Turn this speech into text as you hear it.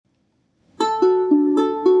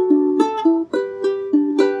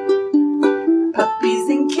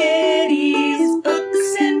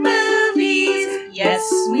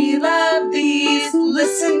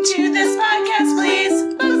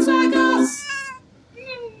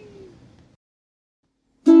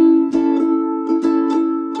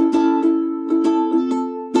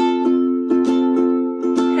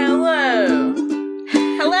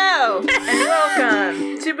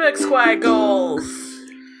Squad Goals.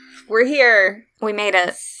 We're here. We made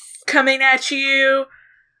it. Coming at you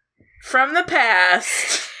from the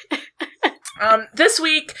past. This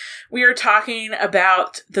week, we are talking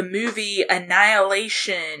about the movie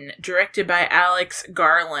Annihilation, directed by Alex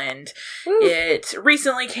Garland. Woo. It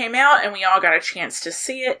recently came out, and we all got a chance to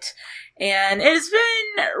see it. And it has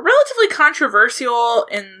been relatively controversial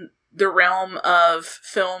in the realm of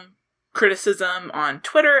film criticism on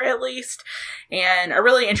Twitter, at least. And a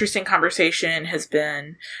really interesting conversation has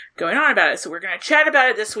been going on about it. So we're going to chat about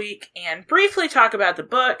it this week and briefly talk about the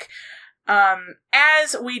book.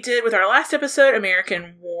 As we did with our last episode,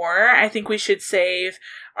 American War, I think we should save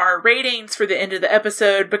our ratings for the end of the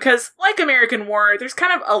episode because, like American War, there's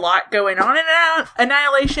kind of a lot going on in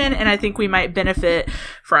Annihilation, and I think we might benefit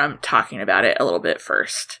from talking about it a little bit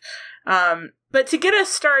first. But to get us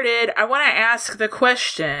started, I want to ask the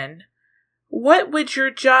question, what would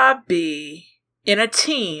your job be in a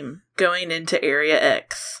team going into Area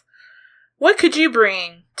X? What could you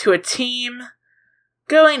bring to a team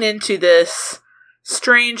going into this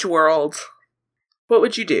strange world? What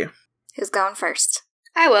would you do? Who's going first?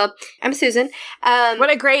 I will. I'm Susan.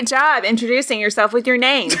 What a great job introducing yourself with your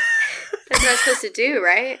name. That's what I'm supposed to do,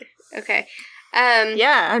 right? Okay.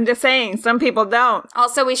 Yeah, I'm just saying, some people don't.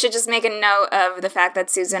 Also, we should just make a note of the fact that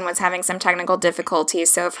Susan was having some technical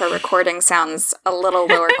difficulties, so if her recording sounds a little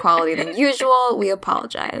lower quality than usual, we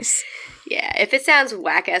apologize. Yeah, if it sounds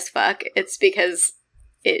whack as fuck, it's because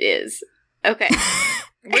it is. Okay.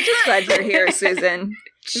 We're just glad you're here, Susan.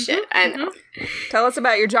 Shit, I know. Tell us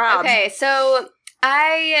about your job. Okay, so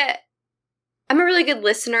I'm a really good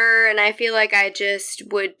listener, and I feel like I just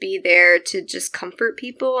would be there to just comfort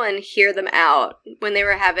people and hear them out when they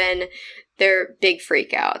were having their big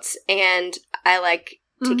freakouts. And I like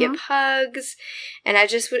to give hugs, and I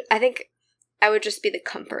think I would just be the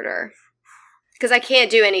comforter. Because I can't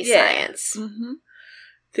do any science. Mm-hmm.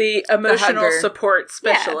 The emotional support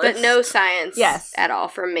specialist. Yeah, but no science at all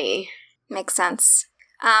from me. Makes sense.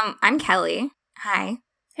 I'm Kelly. Hi.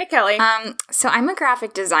 Hey, Kelly. So I'm a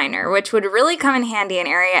graphic designer, which would really come in handy in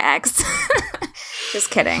Area X. Just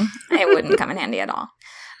kidding. It wouldn't come in handy at all.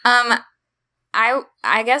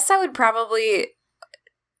 I guess I would probably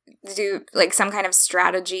do like some kind of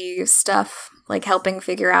strategy stuff, like helping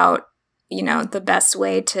figure out, the best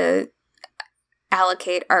way to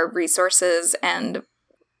allocate our resources and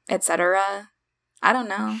etc. I don't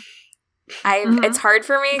know. It's hard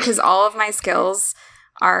for me because all of my skills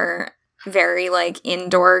are very like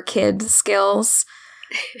indoor kid skills.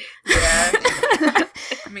 Yeah.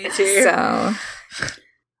 Me too. So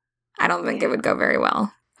I don't think it would go very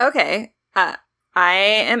well. Okay. I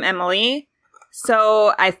am Emily.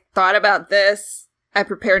 So I thought about this. I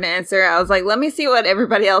prepared an answer. I was like, let me see what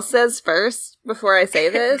everybody else says first before I say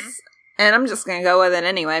this. And I'm just going to go with it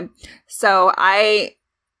anyway. So I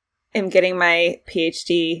am getting my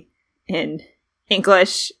PhD in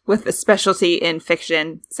English with a specialty in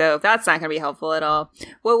fiction. So that's not going to be helpful at all.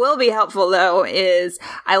 What will be helpful, though, is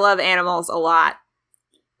I love animals a lot.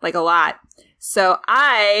 Like, a lot. So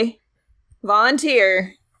I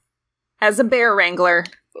volunteer as a bear wrangler.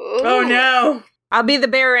 Ooh. Oh, no. I'll be the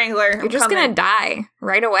bear wrangler. You're just going to die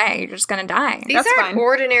right away. You're just going to die. These aren't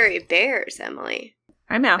ordinary bears, Emily.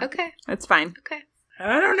 I know. Okay. That's fine. Okay.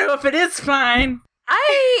 I don't know if it is fine.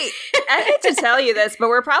 I hate to tell you this, but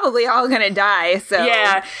we're probably all going to die, so...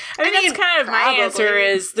 Yeah. I mean, that's kind of my answer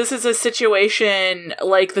is, this is a situation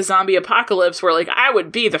like the zombie apocalypse where, like, I would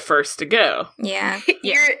be the first to go. Yeah.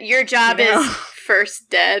 Your job is first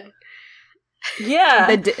dead.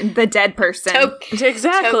 Yeah. The dead person.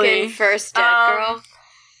 Exactly. Token first dead girl.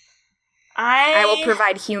 I will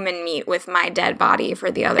provide human meat with my dead body for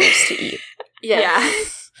the others to eat. Yeah.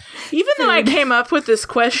 Even though I came up with this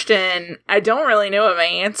question, I don't really know what my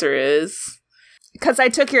answer is. Because I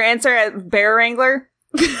took your answer as bear wrangler?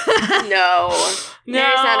 No.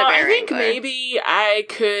 There's not a bear I think wrangler. maybe I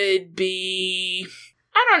could be...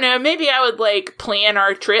 I don't know, maybe I would, like, plan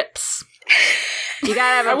our trips. You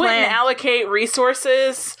gotta have a plan. I wouldn't allocate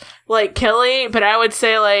resources like Kelly, but I would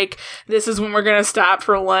say, like, this is when we're gonna stop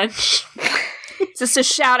for lunch. Just a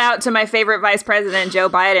shout out to my favorite vice president, Joe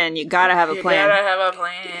Biden. You gotta have a plan. You gotta have a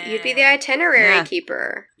plan. You'd be the itinerary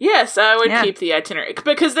keeper. Yes, I would keep the itinerary.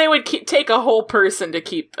 Because they would take a whole person to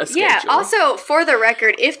keep a schedule. Yeah, also, for the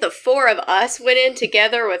record, if the four of us went in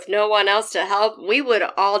together with no one else to help, we would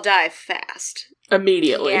all die fast.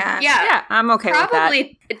 Immediately. Yeah, I'm okay with that.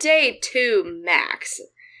 Probably day 2 max.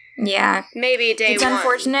 Yeah. Maybe day 1. It's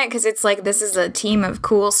unfortunate because it's like this is a team of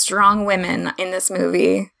cool, strong women in this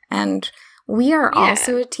movie. And we are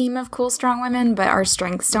also a team of cool, strong women, but our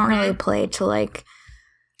strengths don't really play to, like,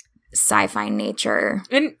 sci-fi nature.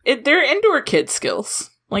 And they're indoor kid skills,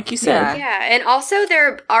 like you said. Yeah, and also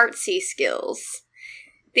their artsy skills.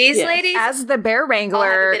 These ladies, as the bear all have a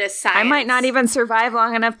wrangler, bit of science. I might not even survive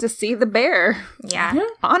long enough to see the bear. Yeah.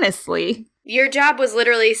 Honestly. Your job was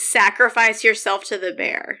literally sacrifice yourself to the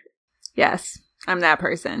bear. Yes, I'm that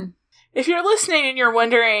person. If you're listening and you're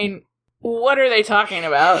wondering, what are they talking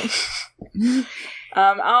about?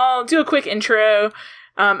 I'll do a quick intro.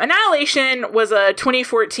 Annihilation was a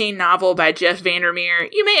 2014 novel by Jeff Vandermeer.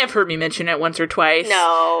 You may have heard me mention it once or twice.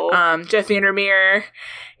 No. Jeff Vandermeer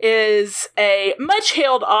is a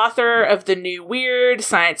much-hailed author of the new weird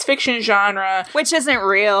science fiction genre. Which isn't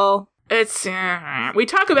real. It's we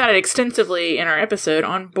talk about it extensively in our episode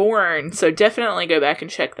on Born, so definitely go back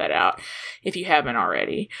and check that out if you haven't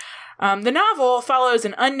already. The novel follows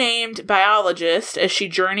an unnamed biologist as she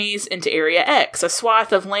journeys into Area X, a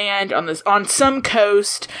swath of land on some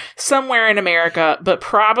coast somewhere in America, but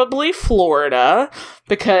probably Florida,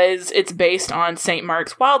 because it's based on St.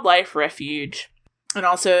 Mark's Wildlife Refuge, and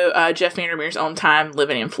also Jeff Vandermeer's own time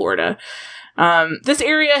living in Florida. This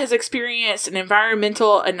area has experienced an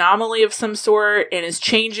environmental anomaly of some sort and is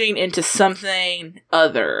changing into something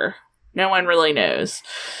other. No one really knows.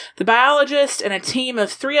 The biologist and a team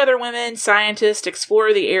of 3 other women scientists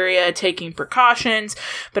explore the area, taking precautions,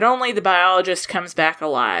 but only the biologist comes back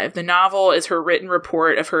alive. The novel is her written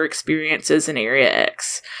report of her experiences in Area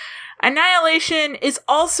X. Annihilation is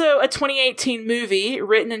also a 2018 movie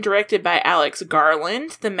written and directed by Alex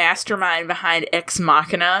Garland, the mastermind behind Ex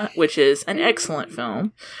Machina, which is an excellent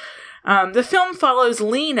film. The film follows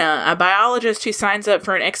Lena, a biologist who signs up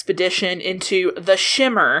for an expedition into the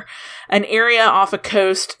Shimmer, an area off a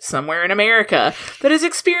coast somewhere in America that has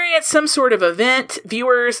experienced some sort of event.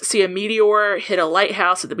 Viewers see a meteor hit a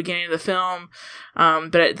lighthouse at the beginning of the film,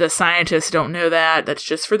 but the scientists don't know that. That's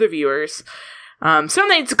just for the viewers.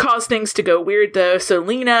 Something's caused things to go weird, though, so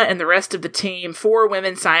Lena and the rest of the team, 4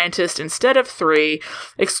 women scientists instead of 3,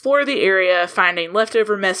 explore the area, finding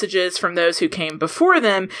leftover messages from those who came before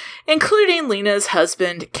them, including Lena's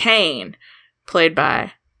husband, Kane, played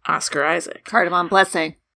by Oscar Isaac. Cardamom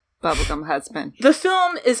Blessing. Bubblegum husband. The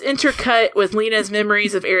film is intercut with Lena's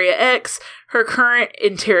memories of Area X, her current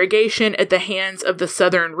interrogation at the hands of the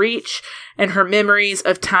Southern Reach, and her memories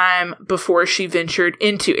of time before she ventured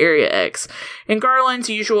into Area X. In Garland's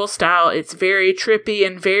usual style, it's very trippy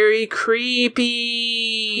and very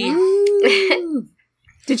creepy.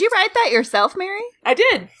 Did you write that yourself, Mary? I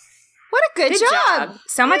did. What a good job.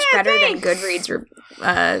 So much better thanks. than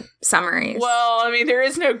Goodreads summaries. Well, I mean, there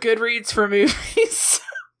is no Goodreads for movies.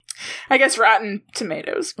 I guess Rotten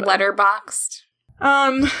Tomatoes. But. Letterboxd.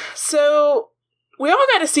 So we all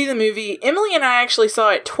got to see the movie. Emily and I actually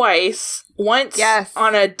saw it twice. Once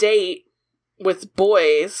on a date with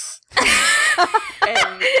boys.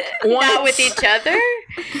 And once, not with each other?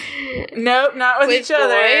 Nope, not with each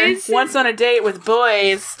other. Boys? Once on a date with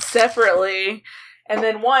boys separately. And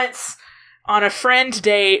then once on a friend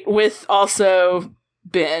date with also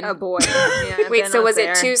Ben. A boy. Yeah, Wait, Ben so was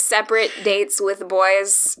there. it 2 separate dates with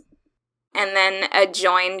boys and then a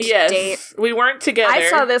joined date? We weren't together. I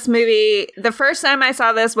saw this movie, the first time I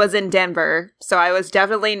saw this was in Denver, so I was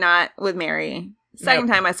definitely not with Mary. Second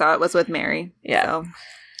time I saw it was with Mary. Yeah. So,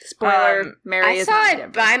 spoiler, Mary I is saw not it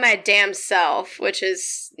Denver. by my damn self, which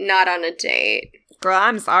is not on a date. Girl,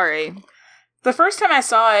 I'm sorry. The first time I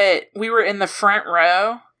saw it, we were in the front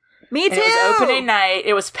row. Me too! And it was opening night.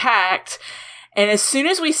 It was packed. And as soon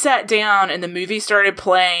as we sat down and the movie started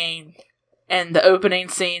playing and the opening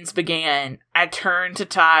scenes began, I turned to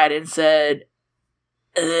Todd and said,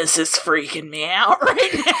 "This is freaking me out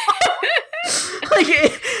right now."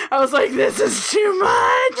 I was like, this is too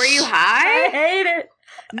much. Were you high? I hate it.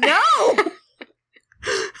 No.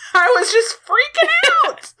 I was just freaking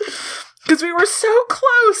out. Because we were so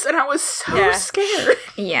close and I was so scared.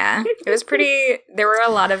 Yeah. It was pretty... There were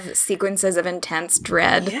a lot of sequences of intense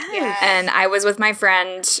dread. Yes. And I was with my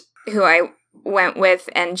friend who I went with,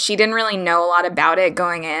 and she didn't really know a lot about it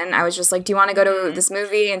going in. I was just like, do you want to go to this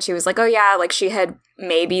movie? And she was like, oh yeah. Like, she had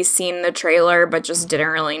maybe seen the trailer, but just didn't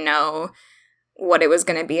really know what it was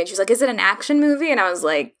going to be. And she's like, is it an action movie? And I was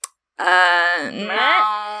like,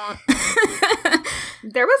 no.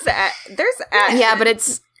 There's action. Yeah, but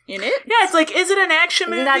it's... in it? Yeah, it's like, is it an action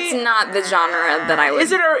movie? That's not the genre that I would...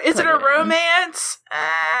 Is it a romance?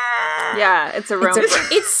 Yeah, it's a romance.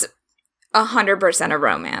 It's 100% a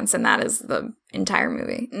romance, and that is the entire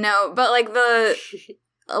movie. No, but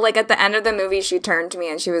like at the end of the movie, she turned to me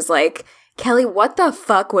and she was like, "Kelly, what the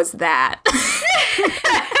fuck was that?"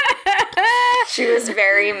 She was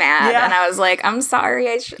very mad, and I was like, I'm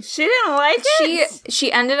sorry. She didn't like it?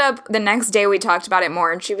 She ended up, the next day we talked about it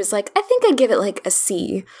more, and she was like, I think I'd give it like a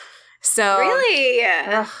C. So really?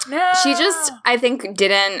 No. she just, I think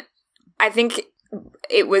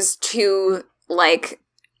it was too, like,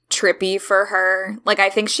 trippy for her. Like, I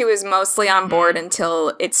think she was mostly on board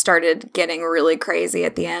until it started getting really crazy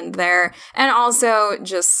at the end there. And also,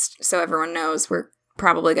 just so everyone knows, we're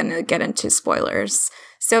probably going to get into spoilers.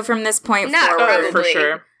 So from this point forward, for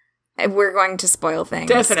sure. We're going to spoil things.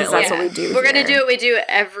 Definitely. 'cause that's what we do. We're going to do what we do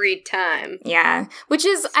every time. Yeah. Which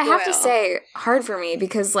is, I have to say, hard for me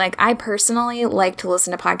because, like, I personally like to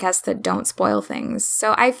listen to podcasts that don't spoil things.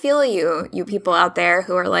 So I feel you people out there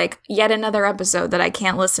who are like, yet another episode that I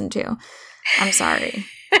can't listen to. I'm sorry.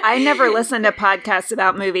 I never listen to podcasts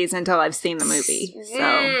about movies until I've seen the movie. So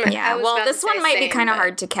yeah. Well, this one might be kind of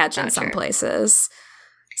hard to catch in some places.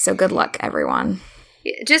 So good luck, everyone.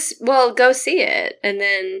 Just, go see it and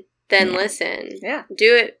then listen. Yeah.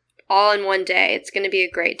 Do it all in one day. It's going to be a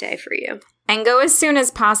great day for you. And go as soon as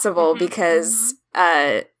possible because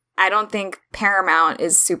I don't think Paramount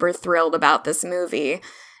is super thrilled about this movie.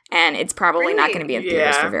 And it's probably not going to be in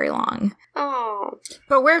theaters for very long. Oh.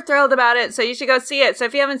 But we're thrilled about it, so you should go see it. So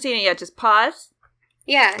if you haven't seen it yet, just pause.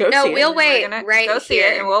 Yeah. We'll wait right go here. See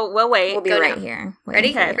it and we'll wait. We'll be right here. Ready?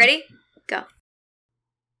 Okay. Ready? Go.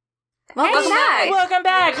 Welcome back. Welcome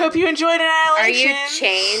back. Hope you enjoyed Annihilation. Are you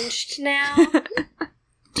changed now?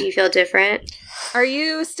 Do you feel different? Are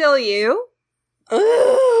you still you?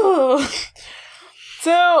 Ooh.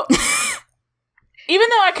 So, even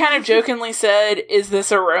though I kind of jokingly said, is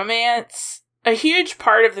this a romance? A huge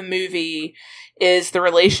part of the movie is the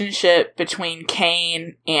relationship between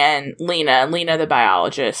Kane and Lena. Lena, the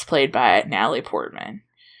biologist, played by Natalie Portman.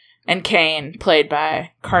 And Kane, played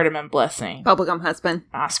by Cardamom Blessing. Bubblegum husband.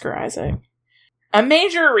 Oscar Isaac. A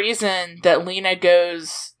major reason that Lena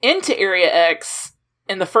goes into Area X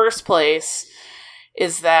in the first place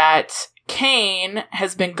is that Kane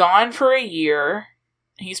has been gone for a year.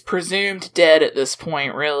 He's presumed dead at this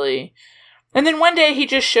point, really. And then one day he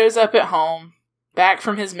just shows up at home, back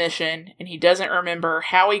from his mission, and he doesn't remember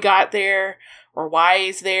how he got there or why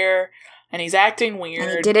he's there, and he's acting weird.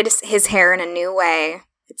 And he did his hair in a new way.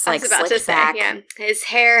 It's like slicked back. Yeah, his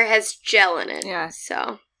hair has gel in it. Yeah.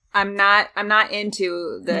 So I'm not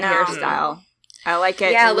into the hairstyle. I like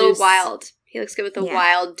it. Yeah, a little wild. He looks good with the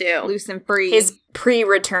wild do. Loose and free. His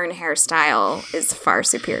pre-return hairstyle is far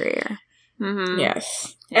superior. Mm-hmm.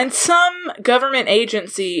 Yes. And some government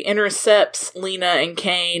agency intercepts Lena and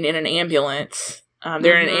Kane in an ambulance.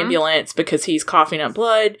 They're in an ambulance because he's coughing up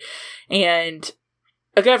blood, and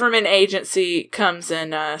a government agency comes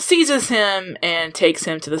and seizes him and takes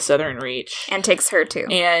him to the Southern Reach. And takes her too.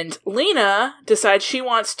 And Lena decides she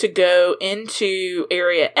wants to go into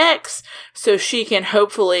Area X so she can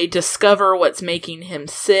hopefully discover what's making him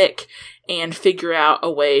sick and figure out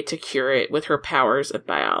a way to cure it with her powers of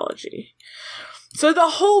biology. So the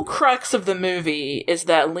whole crux of the movie is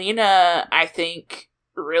that Lena, I think,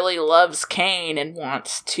 really loves Kane and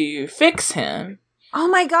wants to fix him. Oh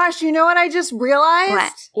my gosh, you know what I just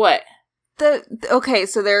realized? What? Okay,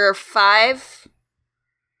 so there are five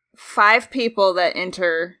people that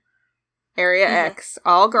enter Area X,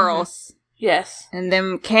 all girls. Yes. And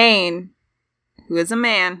then Kane, who is a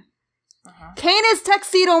man. Kane is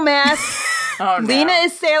Tuxedo Mask. Oh, no. Lena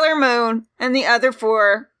is Sailor Moon. And the other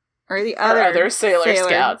four are the other Sailor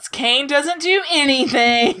Scouts. Kane doesn't do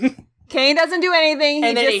anything. Kane doesn't do anything.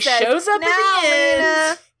 And then he shows up at the end.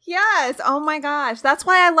 Lena. Yes. Oh my gosh. That's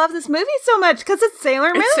why I love this movie so much, because it's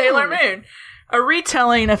Sailor Moon. It's Sailor Moon. A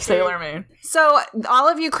retelling of Sailor Moon. So, all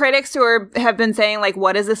of you critics who have been saying, like,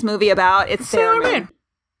 what is this movie about? It's Sailor Moon.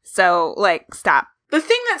 So, like, stop. The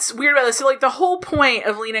thing that's weird about this, so, like, the whole point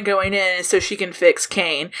of Lena going in is so she can fix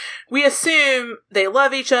Kane. We assume they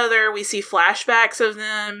love each other. We see flashbacks of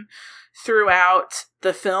them throughout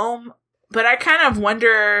the film. But I kind of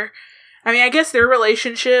wonder... I mean, I guess their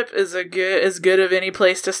relationship is as good of any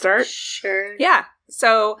place to start. Sure. Yeah.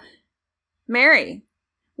 So, Mary,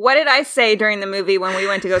 what did I say during the movie when we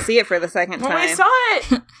went to go see it for the second time? When we saw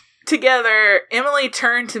it together, Emily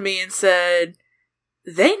turned to me and said,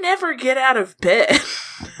 they never get out of bed.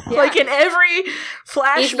 Yeah. Like, in every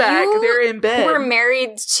flashback, they're in bed. If you were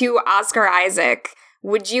married to Oscar Isaac,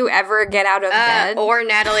 would you ever get out of bed? Or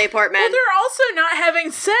Natalie Portman. Well, they're also not having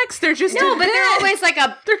sex. They're just in but bed. they're always like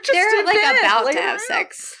they're like about to have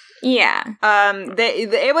sex. Yeah.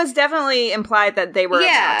 It was definitely implied that they were about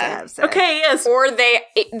to have sex. Okay, yes. Or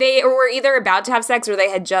they were either about to have sex or they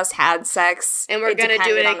had just had sex. And we're going to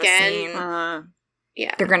do it again.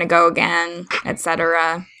 Yeah. They're going to go again,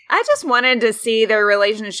 etc. I just wanted to see their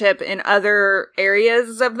relationship in other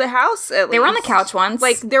areas of the house, at least. They were on the couch once.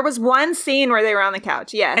 Like, there was one scene where they were on the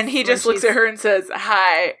couch, yes. And he just looks at her and says,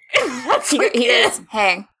 hi. He goes,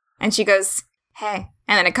 hey. And she goes, hey.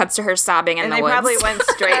 And then it cuts to her sobbing in the woods. And they probably went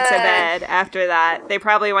straight to bed after that. They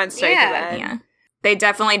probably went straight to bed. Yeah. They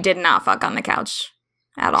definitely did not fuck on the couch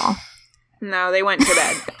at all. No, they went to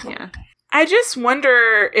bed. Yeah. I just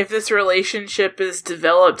wonder if this relationship is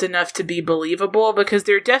developed enough to be believable, because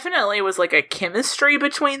there definitely was like a chemistry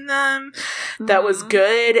between them that was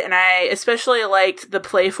good, and I especially liked the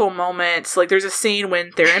playful moments. Like, there's a scene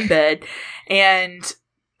when they're in bed, and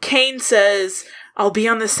Kane says, I'll be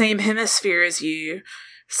on the same hemisphere as you,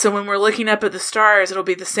 so when we're looking up at the stars, it'll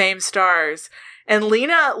be the same stars. And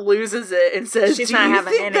Lena loses it and says, do you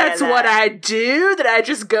think that's what I do? That I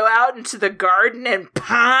just go out into the garden and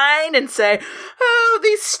pine and say, oh,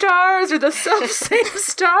 these stars are the same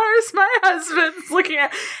stars my husband's looking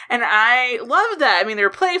at. And I love that. I mean, they're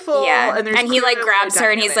playful. Yeah. And he like grabs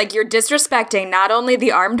her and he's like, you're disrespecting not only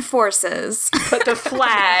the armed forces, but the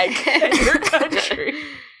flag and your country.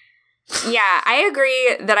 Yeah, I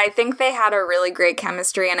agree that I think they had a really great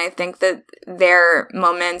chemistry, and I think that their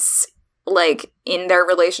moments, like, in their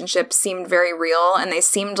relationship seemed very real, and they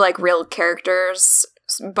seemed like real characters,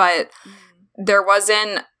 but there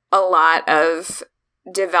wasn't a lot of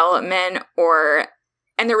development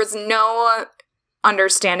and there was no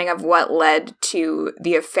understanding of what led to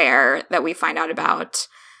the affair that we find out about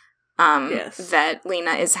that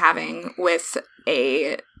Lena is having with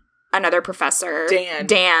another professor.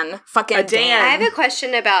 Dan. Fucking Dan. I have a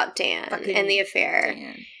question about Dan and the affair.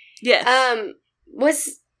 Dan. Yes.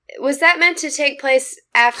 Was that meant to take place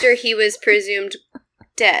after he was presumed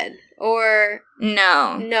dead? Or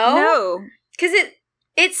No. No. Because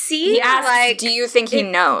it seemed he asked, like... do you think he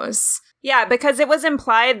knows? Yeah, because it was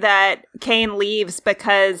implied that Kane leaves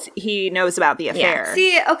because he knows about the affair. Yeah.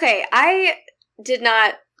 See, okay, I did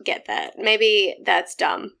not get that. Maybe that's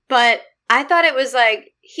dumb. But I thought it was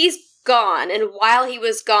like, he's gone, and while he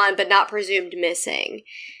was gone but not presumed missing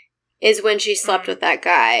is when she slept with that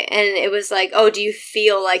guy. And it was like, oh, do you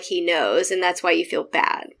feel like he knows, and that's why you feel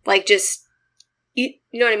bad? Like, just, you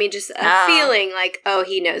know what I mean? Just a feeling like, oh,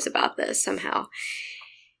 he knows about this somehow.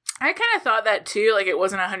 I kind of thought that too, like it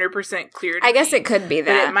wasn't 100% clear to me. I guess it could be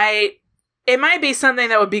that. It might be something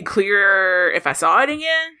that would be clearer if I saw it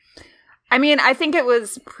again. I mean, I think it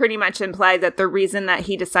was pretty much implied that the reason that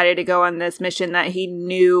he decided to go on this mission that he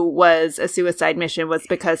knew was a suicide mission was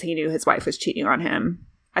because he knew his wife was cheating on him.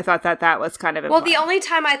 I thought that was kind of implied. Well, the only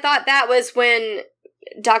time I thought that was when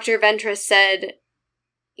Dr. Ventress said,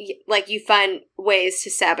 like, you find ways to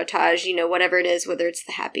sabotage, you know, whatever it is, whether it's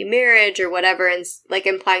the happy marriage or whatever, and, like,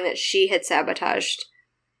 implying that she had sabotaged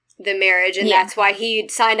the marriage, and that's why he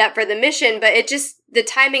signed up for the mission. But it just, the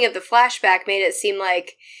timing of the flashback made it seem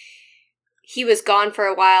like he was gone for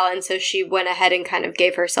a while, and so she went ahead and kind of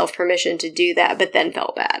gave herself permission to do that, but then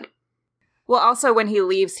felt bad. Well, also, when he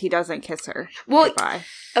leaves, he doesn't kiss her. Well, goodbye.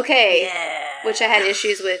 Okay, Yeah. Which I had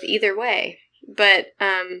issues with either way. But,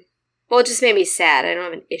 well, it just made me sad. I don't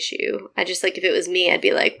have an issue. I just, like, if it was me, I'd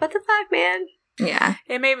be like, what the fuck, man? Yeah.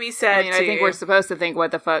 It made me sad, I mean, too. I think we're supposed to think,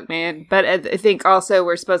 what the fuck, man? But I think also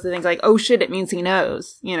we're supposed to think, like, oh, shit, it means he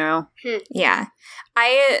knows, you know? Yeah.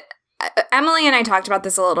 Emily and I talked about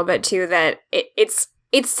this a little bit, too, that it's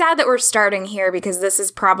sad that we're starting here because this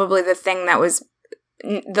is probably the thing that was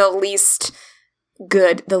the least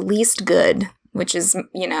good, which is,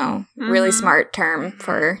 you know, really smart term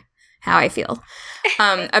for how I feel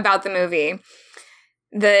about the movie.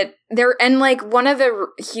 And like one of the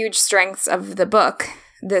huge strengths of the book,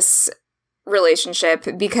 this relationship,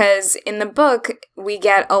 because in the book we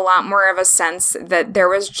get a lot more of a sense that there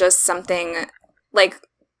was just something like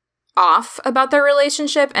off about their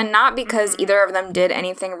relationship, and not because either of them did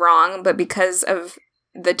anything wrong, but because of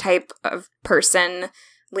the type of person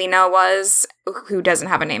Lena was, who doesn't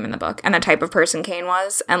have a name in the book, and the type of person Kane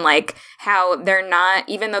was, and like how they're not,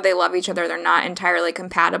 even though they love each other, they're not entirely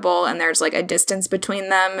compatible, and there's like a distance between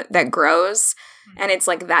them that grows, and it's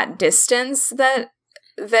like that distance that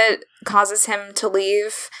causes him to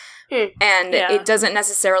leave. And it doesn't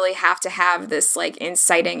necessarily have to have this like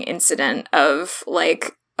inciting incident of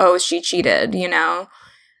like, oh, she cheated, you know?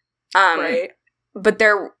 Right. But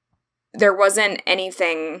there wasn't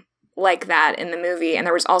anything like that in the movie, and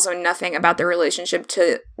there was also nothing about the relationship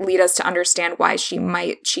to lead us to understand why she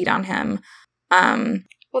might cheat on him.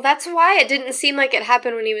 Well, that's why it didn't seem like it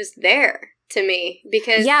happened when he was there to me,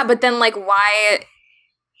 because but then like why?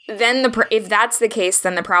 Then if that's the case,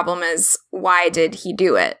 then the problem is why did he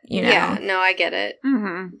do it? You know? Yeah, no, I get it.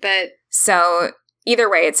 Mm-hmm. But so either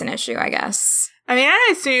way, it's an issue, I guess. I mean, I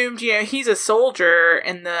assumed, he's a soldier,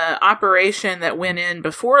 and the operation that went in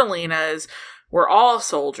before Lena's were all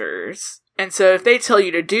soldiers. And so if they tell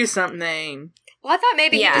you to do something... Well, I thought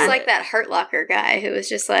maybe he was like that Hurt Locker guy who was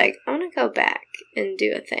just like, I want to go back and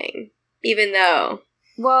do a thing. Even though...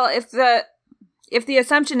 Well, if the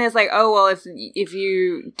assumption is like, oh, well, if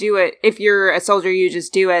you do it, if you're a soldier, you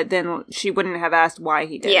just do it, then she wouldn't have asked why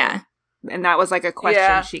he did it. And that was like a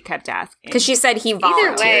question she kept asking. Because she said he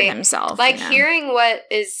volunteered himself. Like hearing what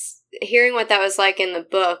that was like in the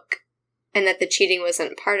book and that the cheating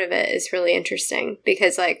wasn't part of it is really interesting.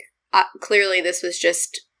 Because like clearly this was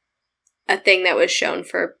just a thing that was shown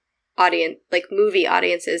for movie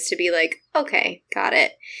audiences to be like, okay, got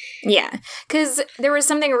it. Yeah, because there was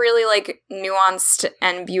something really like nuanced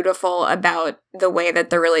and beautiful about the way that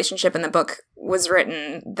the relationship in the book was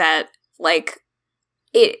written, that like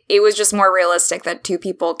it was just more realistic that two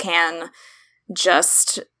people can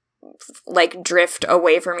just like drift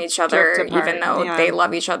away from each other even though they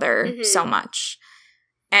love each other so much.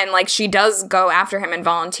 And like she does go after him and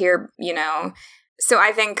volunteer, so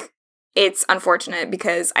I think it's unfortunate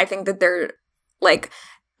because I think that they're like,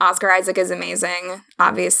 Oscar Isaac is amazing,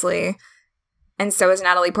 obviously, and so is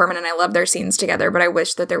Natalie Portman, and I love their scenes together, but I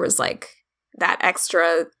wish that there was like that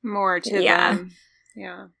extra more to them.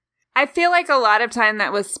 Yeah. I feel like a lot of time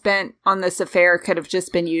that was spent on this affair could have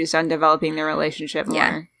just been used on developing the relationship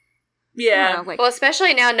more. Yeah. Well,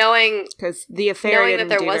 especially now knowing because the affair knowing that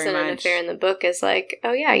there wasn't an affair in the book is like,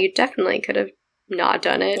 oh yeah, you definitely could have not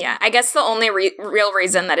done it. Yeah, I guess the only real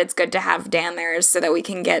reason that it's good to have Dan there is so that we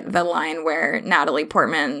can get the line where Natalie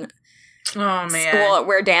Portman,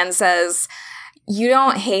 where Dan says, "You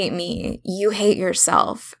don't hate me, you hate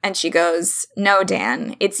yourself," and she goes, "No,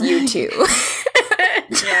 Dan, it's you too."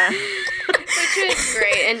 Yeah, which is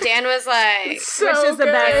great. And Dan was like, which is the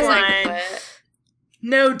best line. Like,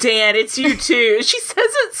 no, Dan, it's you too. She says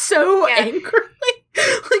it so angrily.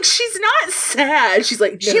 Like, she's not sad. She's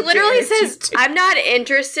like, no, she literally Dan, says, I'm not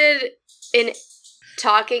interested in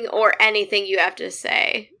talking or anything you have to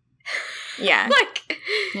say. Yeah. Like,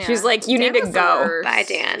 she's like, you need to go. Bye,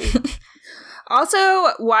 Dan.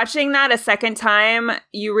 Also, watching that a second time,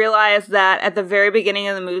 you realize that at the very beginning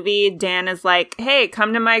of the movie, Dan is like, hey,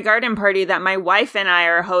 come to my garden party that my wife and I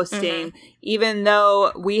are hosting, even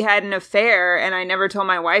though we had an affair and I never told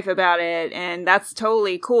my wife about it, and that's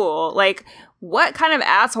totally cool. Like, what kind of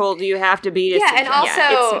asshole do you have to be to and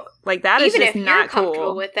also, like, that is just not cool. Even if you're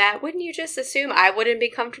comfortable with that, wouldn't you just assume I wouldn't be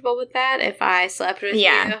comfortable with that if I slept with you?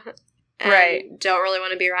 And don't really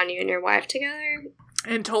want to be around you and your wife together?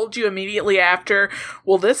 And told you immediately after,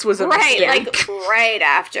 well, this was a mistake. Like, right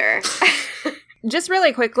after. Just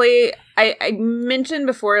really quickly, I mentioned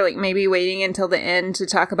before, like, maybe waiting until the end to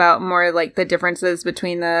talk about more, like, the differences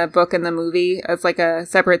between the book and the movie as, like, a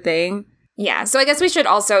separate thing. Yeah, so I guess we should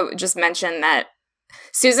also just mention that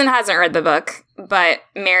Susan hasn't read the book, but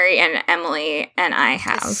Mary and Emily and I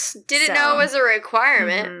have. Didn't know it was a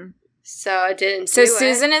requirement. So I didn't So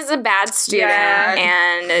Susan is a bad student,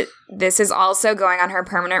 and this is also going on her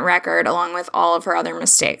permanent record along with all of her other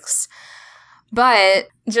mistakes. But,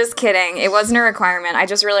 just kidding, it wasn't a requirement. I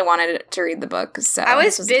just really wanted to read the book, so I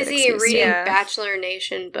was busy reading Bachelor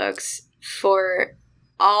Nation books for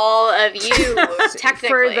all of you, technically.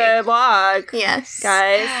 For the blog. Yes.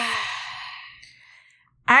 Guys.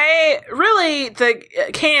 the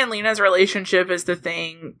Kane and Lena's relationship is the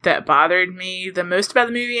thing that bothered me the most about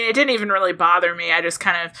the movie, and it didn't even really bother me. I just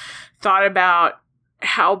kind of thought about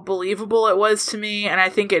how believable it was to me, and I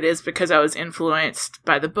think it is because I was influenced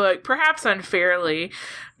by the book, perhaps unfairly,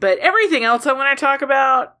 but everything else I want to talk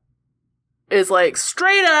about is like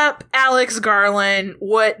straight up Alex Garland,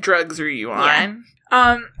 what drugs are you on?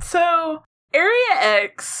 So Area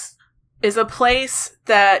X is a place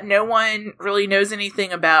that no one really knows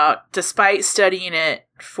anything about, despite studying it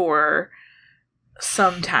for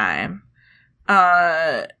some time.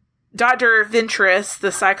 Dr. Ventress,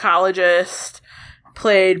 the psychologist,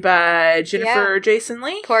 played by Jennifer Jason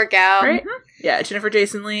Leigh. Poor gal. Right? Yeah, Jennifer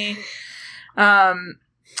Jason Leigh.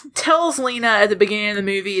 Tells Lena at the beginning of the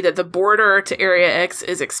movie that the border to Area X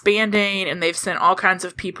is expanding and they've sent all kinds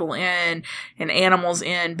of people in and animals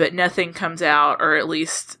in, but nothing comes out, or at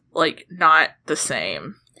least, like, not the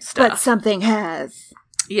same stuff. But something has.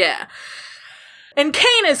 Yeah. And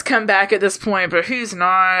Kane has come back at this point, but who's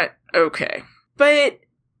not? Okay. But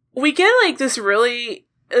we get, like, this really...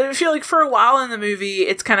 I feel like for a while in the movie,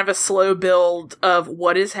 it's kind of a slow build of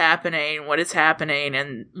what is happening,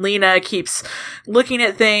 and Lena keeps looking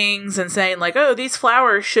at things and saying, like, oh, these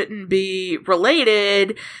flowers shouldn't be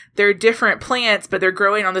related. They're different plants, but they're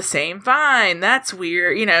growing on the same vine. That's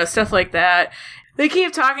weird, stuff like that. They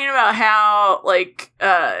keep talking about how, like,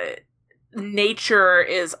 nature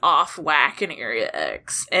is off whack in Area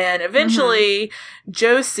X. And eventually,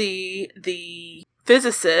 Josie, the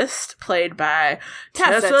physicist, played by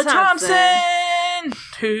Tessa Thompson,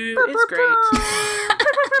 who is great.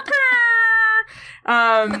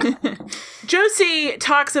 Josie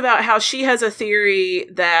talks about how she has a theory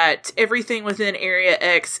that everything within Area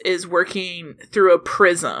X is working through a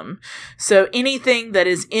prism. So anything that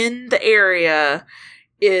is in the area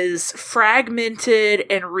is fragmented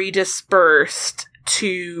and redispersed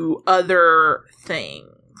to other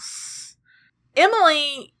things.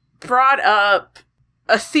 Emily brought up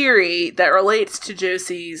a theory that relates to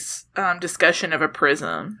Josie's discussion of a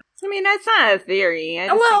prism. I mean, that's not a theory.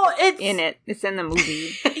 It's in it. It's in the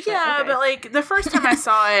movie. Yeah, okay. But like the first time I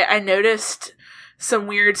saw it, I noticed some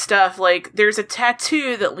weird stuff. Like there's a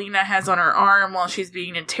tattoo that Lena has on her arm while she's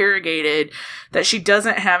being interrogated that she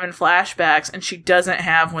doesn't have in flashbacks, and she doesn't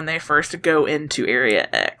have when they first go into Area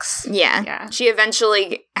X. Yeah. She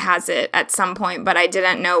eventually has it at some point, but I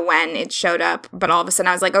didn't know when it showed up. But all of a sudden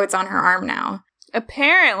I was like, oh, it's on her arm now.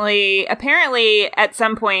 Apparently, at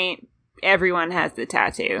some point, everyone has the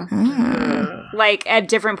tattoo. Like, at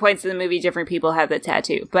different points in the movie, different people have the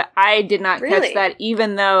tattoo. But I did not catch that,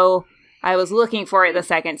 even though I was looking for it the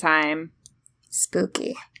second time.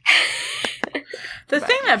 Spooky. The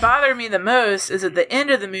thing that bothered me the most is at the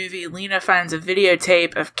end of the movie, Lena finds a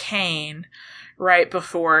videotape of Kane right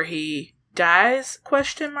before he dies, ?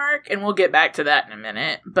 And we'll get back to that in a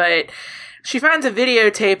minute. But she finds a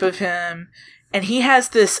videotape of him, and he has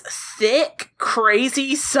this thick,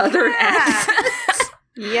 crazy Southern accent.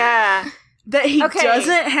 Yeah. That he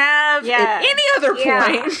doesn't have at any other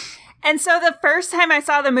point. And so the first time I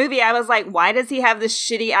saw the movie, I was like, why does he have this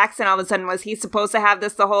shitty accent all of a sudden? Was he supposed to have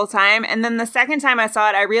this the whole time? And then the second time I saw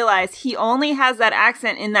it, I realized he only has that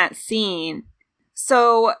accent in that scene.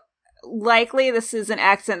 So likely this is an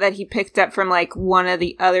accent that he picked up from like one of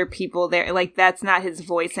the other people there. Like that's not his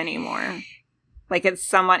voice anymore. Like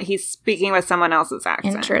it's he's speaking with someone else's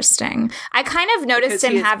accent. Interesting. I kind of noticed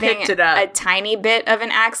him having a tiny bit of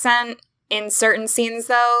an accent in certain scenes,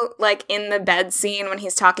 though. Like in the bed scene when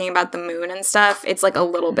he's talking about the moon and stuff, it's like a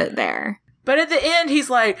little bit there. But at the end, he's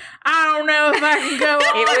like, I don't know if I can go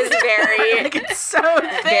on. It was very... like, it's so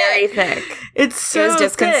thick. Very thick. It's so it was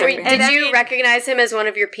disconcerting. Did you recognize him as one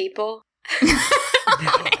of your people? No.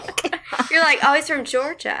 You're like, oh, he's from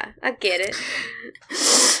Georgia. I get it.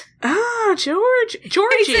 Oh, Georgie.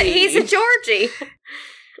 He's a Georgie.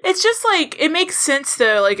 It's just like, it makes sense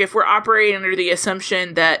though, like if we're operating under the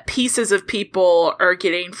assumption that pieces of people are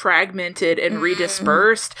getting fragmented and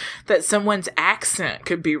redispersed, that someone's accent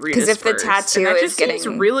could be redispersed. Because if the tattoo is seems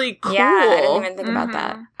really cool. Yeah, I didn't even think about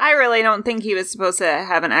that. I really don't think he was supposed to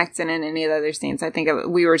have an accent in any of the other scenes. I think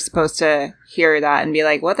we were supposed to hear that and be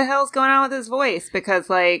like, what the hell's going on with his voice? Because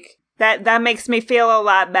like, that makes me feel a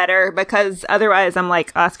lot better, because otherwise I'm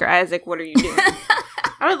like, Oscar Isaac, what are you doing?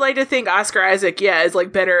 I would like to think Oscar Isaac, is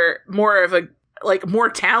like better, more of a, like more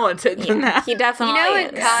talented than that. He definitely is.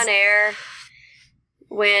 In Con Air,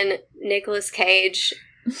 when Nicolas Cage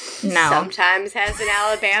sometimes has an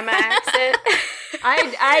Alabama accent.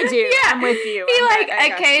 I do. Yeah. I'm with you.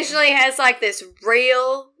 He occasionally has like this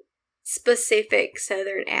real specific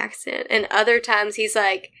Southern accent. And other times he's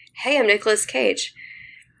like, hey, I'm Nicolas Cage.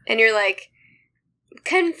 And you're like,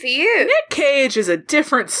 confused. Nick Cage is a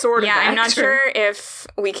different sort of actor. I'm not sure if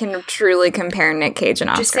we can truly compare Nick Cage and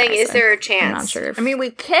Oscar Just saying, Isaac. Is there a chance? I'm not sure if... I mean, we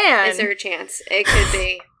can. Is there a chance? It could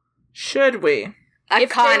be. Should we? A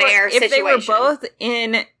Con Air situation. If they were both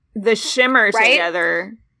in The Shimmer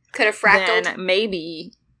together, could have fractaled. Then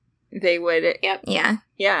maybe they would. Yep. Yeah.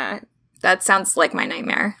 Yeah. That sounds like my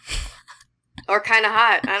nightmare. Or kind of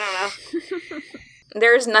hot. I don't know.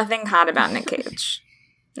 There's nothing hot about Nick Cage.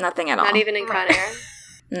 Nothing at all. Not even in Con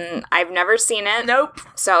Air? I've never seen it. Nope.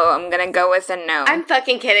 So I'm going to go with a no. I'm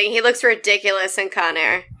fucking kidding. He looks ridiculous in Con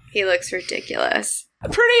Air. He looks ridiculous.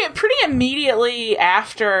 Pretty immediately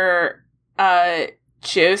after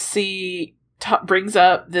Josie brings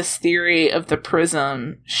up this theory of the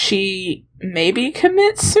prism, she maybe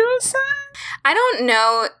commits suicide? I don't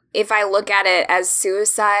know if I look at it as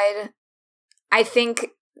suicide. I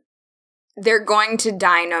think they're going to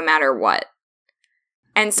die no matter what.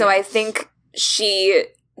 And so I think she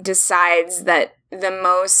decides that the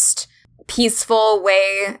most peaceful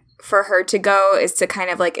way for her to go is to kind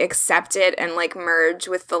of like accept it and like merge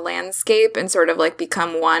with the landscape and sort of like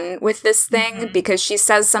become one with this thing, because she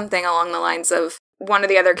says something along the lines of one of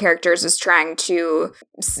the other characters is trying to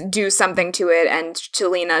do something to it, and to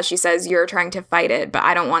Lena she says, you're trying to fight it, but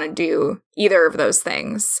I don't want to do either of those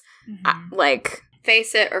things.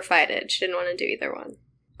 face it or fight it. She didn't want to do either one.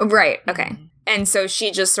 Right, okay. And so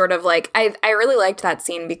she just sort of like, I really liked that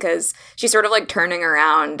scene because she's sort of like turning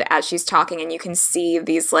around as she's talking and you can see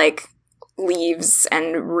these like leaves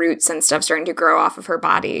and roots and stuff starting to grow off of her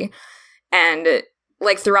body. And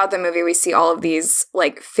like throughout the movie, we see all of these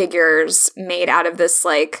like figures made out of this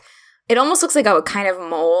like, it almost looks like a kind of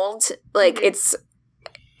mold. Like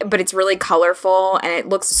but it's really colorful and it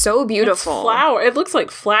looks so beautiful. It looks like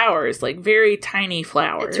flowers, like very tiny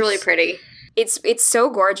flowers. It's really pretty. It's so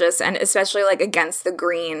gorgeous, and especially like against the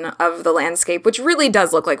green of the landscape, which really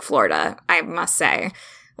does look like Florida, I must say.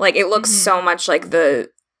 Like it looks so much like the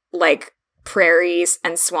like prairies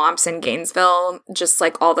and swamps in Gainesville, just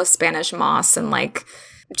like all the Spanish moss and like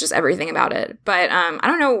just everything about it. But I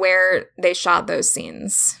don't know where they shot those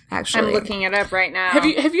scenes, actually. I'm looking it up right now. Have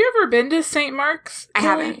you ever been to St. Mark's? I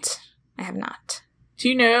haven't. I have not. Do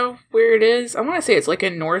you know where it is? I want to say it's like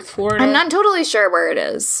in North Florida. I'm not totally sure where it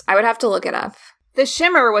is. I would have to look it up. The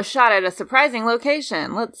Shimmer was shot at a surprising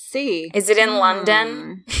location. Let's see. Is it in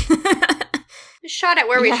London? We shot it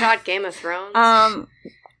where we shot Game of Thrones.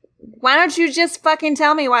 Why don't you just fucking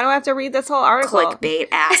tell me? Why do I have to read this whole article? Clickbait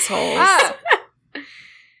assholes.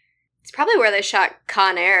 It's probably where they shot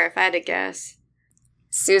Con Air, if I had to guess.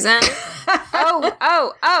 Susan?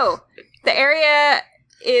 Oh. The area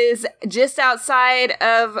is just outside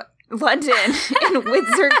of London in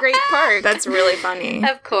Windsor Great Park. That's really funny.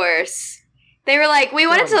 Of course. They were like, we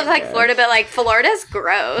want it to look like Florida, but like Florida's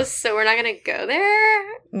gross, so we're not going to go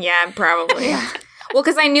there. Yeah, probably. Well,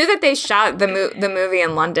 because I knew that they shot the movie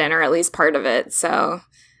in London, or at least part of it, so.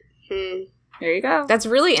 There you go. That's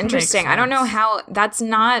really interesting. I don't know how, that's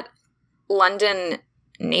not London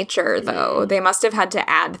nature, though. They must have had to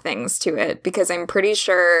add things to it, because I'm pretty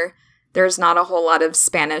sure there's not a whole lot of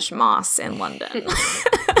Spanish moss in London.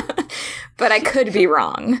 But I could be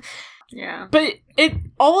wrong. Yeah. But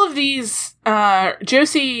all of these,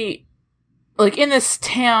 Josie, like in this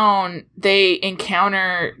town, they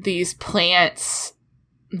encounter these plants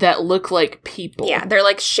that look like people. Yeah, they're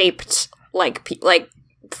like shaped, like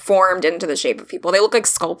formed into the shape of people. They look like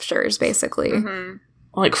sculptures, basically. Mm-hmm.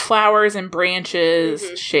 Like flowers and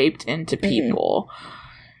branches shaped into people.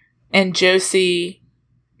 And Josie,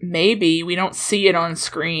 maybe, we don't see it on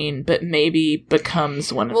screen, but maybe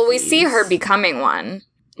becomes one of Well, we these. see her becoming one.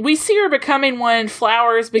 We see her becoming one.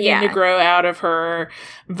 Flowers begin to grow out of her.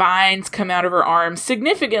 Vines come out of her arms.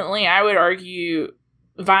 Significantly, I would argue,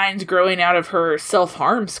 vines growing out of her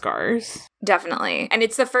self-harm scars. Definitely. And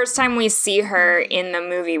it's the first time we see her in the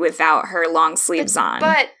movie without her long sleeves on.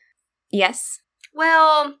 But, yes?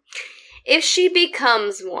 well, if she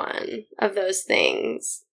becomes one of those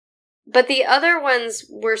things, but the other ones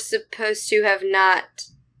were supposed to have not,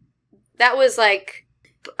 that was like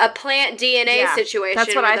a plant DNA situation.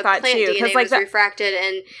 That's what I thought plant too. DNA Like was refracted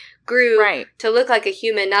and grew to look like a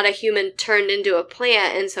human, not a human turned into a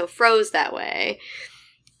plant and so froze that way.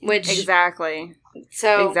 Which exactly.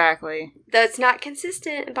 That's not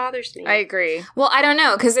consistent. It bothers me. I agree. Well, I don't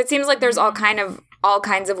know, because it seems like there's all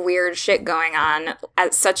kinds of weird shit going on,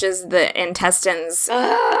 such as the intestines.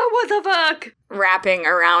 What the fuck? Wrapping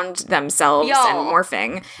around themselves and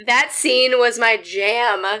morphing. That scene was my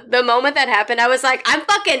jam. The moment that happened, I was like, I'm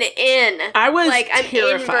fucking in. I was like, I'm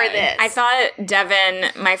terrified. in for this. I thought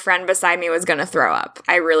Devin, my friend beside me, was going to throw up.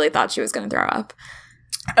 I really thought she was going to throw up.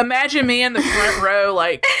 Imagine me in the front row,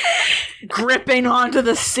 like, gripping onto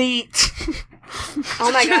the seat.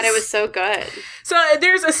 Oh my god, it was so good. So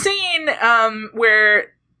there's a scene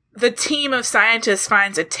where the team of scientists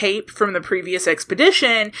finds a tape from the previous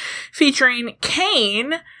expedition featuring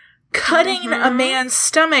Kane cutting a man's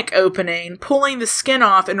stomach opening, pulling the skin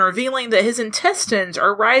off, and revealing that his intestines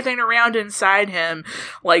are writhing around inside him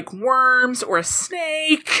like worms or a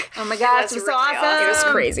snake. Oh my god, it was so awesome. It was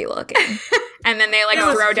crazy looking. And then they, like,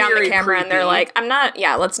 throw down the camera creepy. And they're like,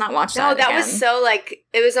 let's not watch that that again. was so, like,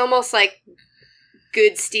 it was almost like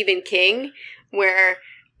good Stephen King, where,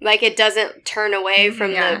 like, it doesn't turn away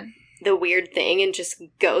from the weird thing and just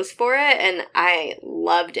goes for it, and I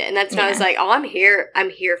loved it. And that's when I was like, oh, I'm here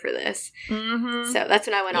for this. So that's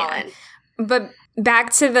when I went all in. But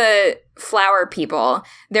back to the flower people,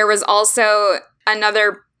 there was also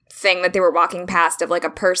another thing that they were walking past of, like,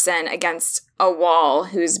 a person against a wall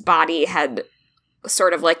whose body had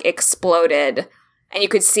sort of, like, exploded, and you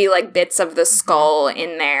could see, like, bits of the skull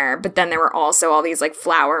in there, but then there were also all these, like,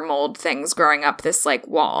 flower mold things growing up this, like,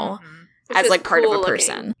 wall as, like, part of a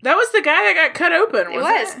person. That was the guy that got cut open,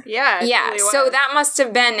 wasn't it? Yeah. Yeah, really so was. that must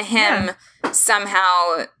have been him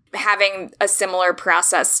somehow having a similar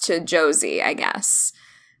process to Josie, I guess.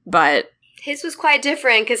 But his was quite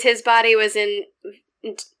different, because his body was in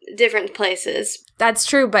different places. That's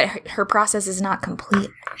true, but her process is not complete,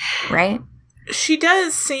 right? She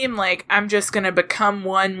does seem like, I'm just going to become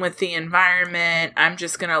one with the environment. I'm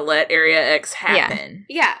just going to let Area X happen.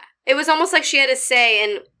 Yeah. It was almost like she had a say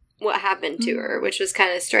in what happened to her, which was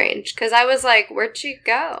kind of strange. Because I was like, where'd she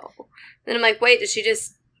go? Then I'm like, wait, did she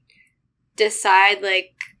just decide,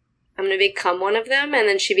 like, I'm going to become one of them? And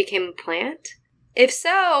then she became a plant? If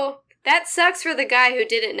so, that sucks for the guy who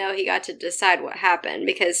didn't know he got to decide what happened.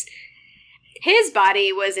 Because his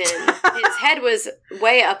body was his head was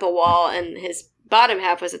way up a wall, and his bottom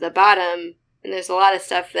half was at the bottom. And there's a lot of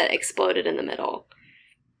stuff that exploded in the middle.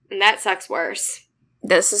 And that sucks worse.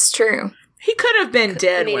 This is true. He could have been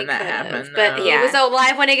dead when that happened, but though. he was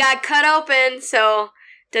alive when he got cut open, so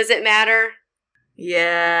does it matter?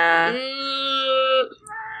 Yeah.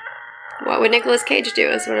 What would Nicolas Cage do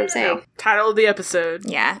is what I'm saying. Title of the episode.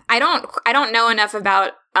 Yeah. I don't know enough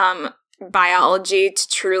about biology to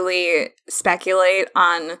truly speculate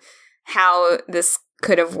on how this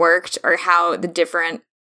could have worked or how the different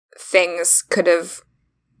things could have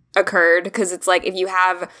occurred, because it's like if you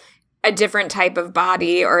have a different type of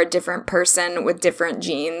body or a different person with different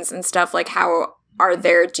genes and stuff, like how are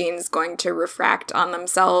their genes going to refract on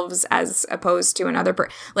themselves as opposed to another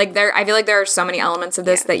person? Like I feel like there are so many elements of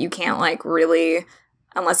this that you can't like really,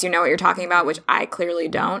 unless you know what you're talking about, which I clearly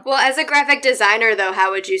don't. Well, as a graphic designer, though, how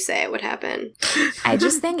would you say it would happen? I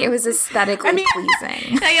just think it was aesthetically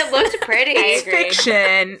pleasing. Like, it looked pretty. It's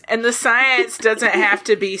fiction, and the science doesn't have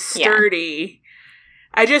to be sturdy. Yeah.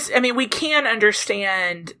 We can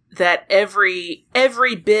understand that every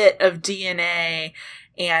bit of DNA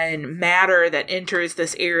and matter that enters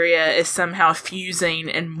this area is somehow fusing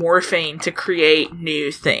and morphing to create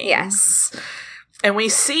new things. Yes. And we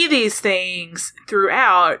see these things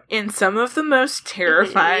throughout in some of the most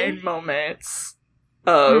terrifying moments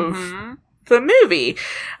of the movie.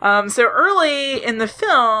 So early in the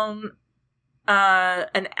film,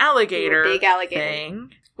 an alligator, big alligator thing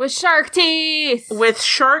with shark teeth,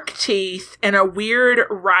 and a weird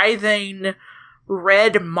writhing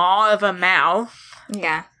red maw of a mouth.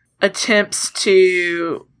 Yeah. Attempts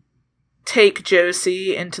to take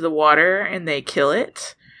Josie into the water, and they kill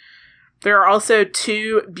it. There are also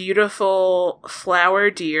 2 beautiful flower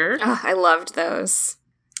deer. Oh, I loved those.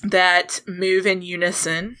 That move in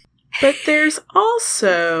unison. But there's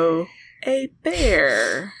also a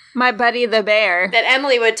bear. My buddy the bear. That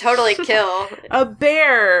Emily would totally kill. A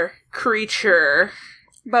bear creature.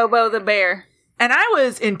 Bobo the bear. And I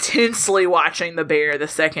was intensely watching the bear the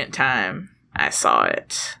second time I saw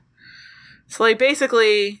it. So, like,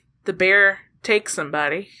 basically, the bear takes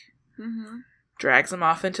somebody, drags them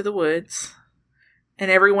off into the woods,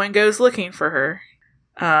 and everyone goes looking for her.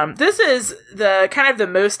 This is the kind of the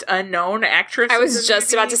most unknown actress. I was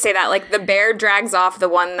just about to say that. Like, the bear drags off the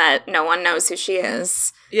one that no one knows who she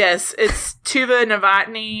is. Yes, it's Tuva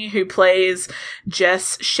Novotny, who plays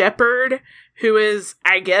Jess Shepard, who is,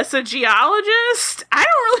 I guess, a geologist. I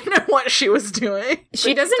don't really know what she was doing.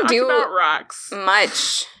 She doesn't do about rocks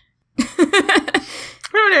much.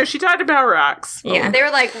 No, she talked about rocks. Yeah. They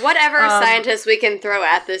were like, whatever scientists we can throw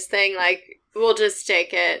at this thing, like, we'll just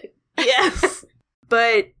take it. Yes.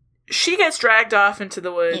 But she gets dragged off into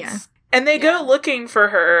the woods, and they go looking for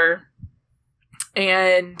her,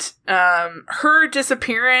 and her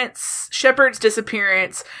disappearance, Shepard's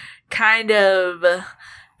disappearance, kind of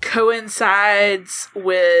coincides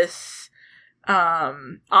with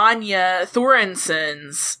Anya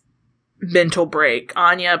Thorenson's mental break.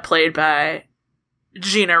 Anya, played by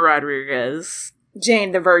Gina Rodriguez.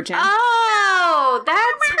 Jane the Virgin. Oh,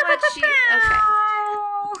 that's what she... Okay.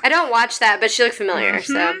 I don't watch that, but she looked familiar,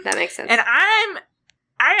 so that makes sense. And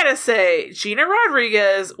I gotta say, Gina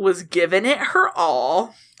Rodriguez was giving it her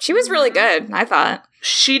all. She was really good, I thought.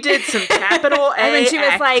 She did some capital A when she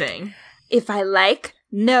was acting. Like, if I like,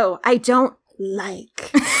 no, I don't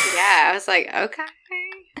like. Yeah, I was like, okay.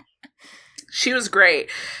 She was great.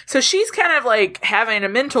 So she's kind of like having a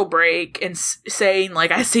mental break and saying,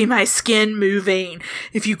 like, I see my skin moving.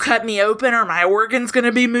 If you cut me open, are my organs going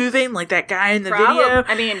to be moving? Like that guy in the video.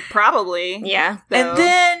 I mean, probably. Yeah. So.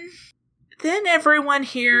 And then everyone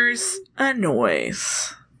hears a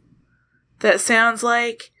noise that sounds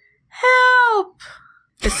like, help!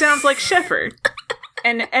 It sounds like Shepard.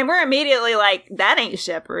 And we're immediately like, that ain't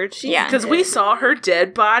Shepard. Because we saw her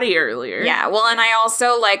dead body earlier. Yeah, well, and I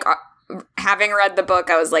also, like... having read the book,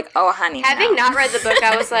 I was like, oh, honey. Having not read the book,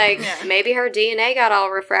 I was like, maybe her DNA got all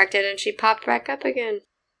refracted and she popped back up again.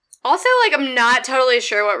 Also, like, I'm not totally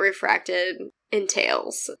sure what refracted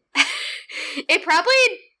entails. It probably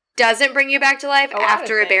doesn't bring you back to life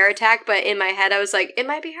after a bear attack, but in my head, I was like, it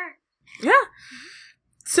might be her. Yeah.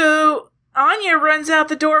 So Anya runs out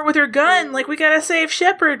the door with her gun, like, we gotta save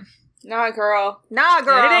Shepard. Nah, girl. Nah,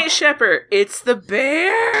 girl. It ain't Shepard. It's the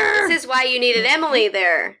bear. This is why you needed Emily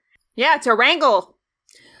there. Yeah, to wrangle.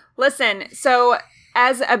 Listen, so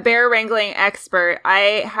as a bear wrangling expert,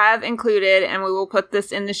 I have included, and we will put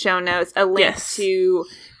this in the show notes, a link to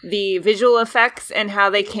the visual effects and how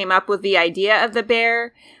they came up with the idea of the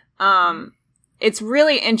bear. It's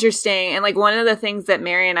really interesting. And like one of the things that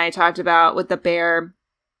Mary and I talked about with the bear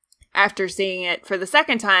after seeing it for the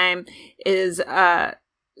second time is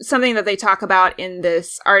something that they talk about in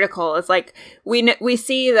this article. Is like we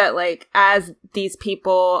see that like as these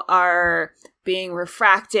people are being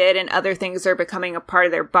refracted and other things are becoming a part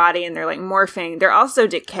of their body and they're like morphing, they're also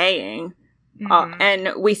decaying.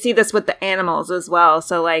 And we see this with the animals as well.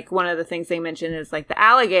 So like one of the things they mentioned is like the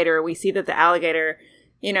alligator. We see that the alligator,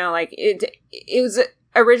 you know, like it was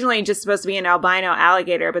originally just supposed to be an albino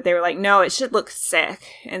alligator, but they were like, no, it should look sick.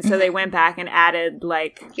 And so they went back and added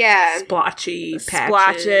like splotchy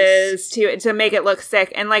splotches to make it look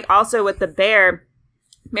sick. And like also with the bear,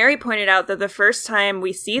 Mary pointed out that the first time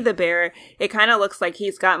we see the bear, it kind of looks like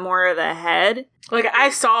he's got more of a head. Like I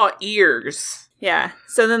saw ears. Yeah.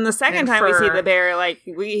 So then the second time we see the bear, like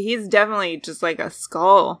he's definitely just like a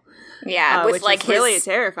skull. Yeah, with which like is his really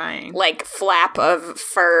terrifying, like flap of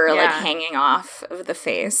fur like hanging off of the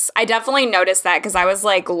face. I definitely noticed that because I was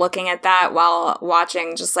like looking at that while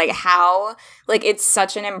watching, just like how like it's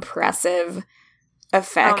such an impressive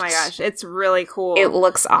effect. Oh my gosh, it's really cool. It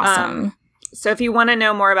looks awesome. So if you want to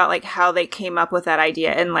know more about like how they came up with that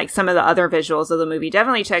idea and like some of the other visuals of the movie,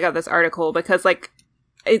 definitely check out this article because like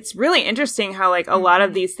it's really interesting how like a lot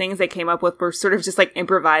of these things they came up with were sort of just like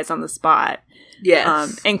improvised on the spot.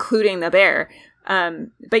 Yes. Including the bear.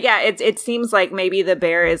 But yeah, it seems like maybe the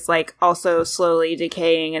bear is like also slowly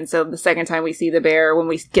decaying. And so the second time we see the bear, when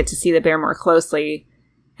we get to see the bear more closely,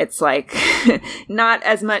 it's like not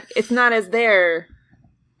as much, it's not as there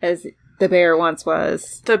as the bear once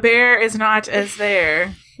was. The bear is not as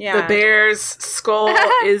there. Yeah. The bear's skull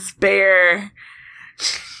is bare.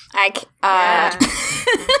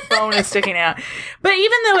 Bone is sticking out. But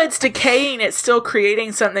even though it's decaying, it's still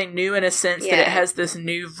creating something new in a sense that it has this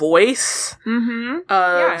new voice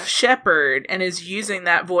of Shepard and is using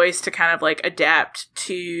that voice to kind of like adapt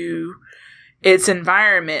to its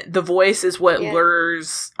environment. The voice is what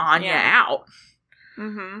lures Anya out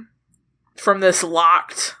from this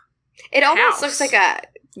locked It almost house. looks like a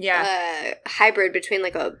hybrid between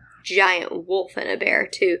like a giant wolf and a bear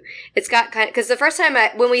too. It's got kind of, because the first time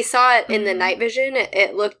when we saw it in the night vision,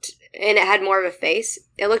 it looked, and it had more of a face,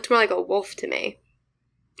 it looked more like a wolf to me,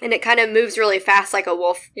 and it kind of moves really fast like a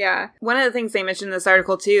wolf. Yeah, one of the things they mentioned in this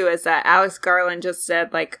article too is that Alex Garland just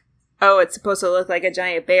said like, oh, it's supposed to look like a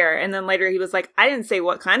giant bear, and then later he was like, I didn't say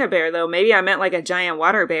what kind of bear though, maybe I meant like a giant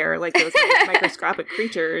water bear, like those microscopic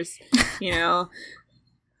creatures, you know.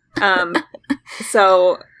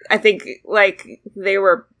 So I think like they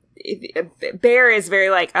were, bear is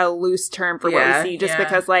very like a loose term for what we see, just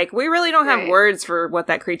because like we really don't have words for what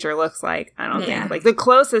that creature looks like. I don't think like the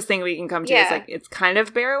closest thing we can come to is like it's kind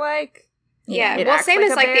of bear like. Yeah, well, same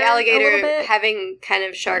as like the alligator having kind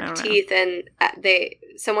of shark teeth, and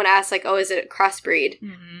someone asked like, oh, is it a crossbreed?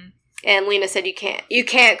 And Lena said you can't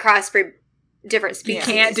crossbreed different species.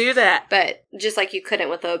 You can't do that. But just like you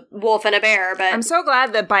couldn't with a wolf and a bear. But I'm so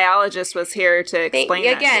glad the biologist was here to explain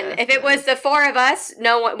that again, if it was the four of us,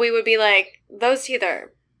 we would be like, those teeth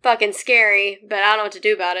are fucking scary, but I don't know what to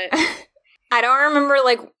do about it. I don't remember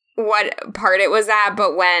like what part it was at,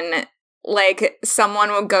 but when like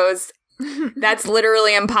someone goes, that's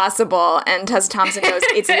literally impossible, and Tessa Thompson goes,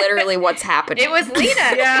 it's literally what's happening. It was Lena. She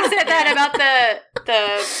said that about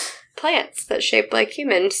the plants that shaped like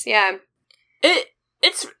humans. Yeah.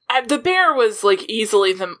 It's the bear was like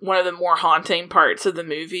easily one of the more haunting parts of the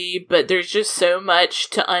movie, but there's just so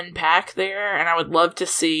much to unpack there, and I would love to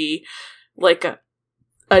see like a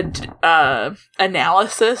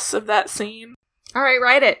analysis of that scene. All right,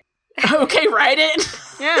 write it. Okay, write it.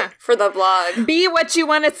 Yeah, for the blog. Be what you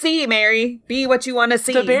want to see, Mary. Be what you want to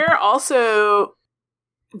see. The bear also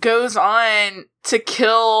goes on to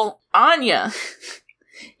kill Anya.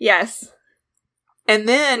 Yes. And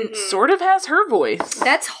then sort of has her voice.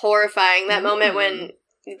 That's horrifying, that moment when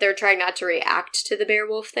they're trying not to react to the bear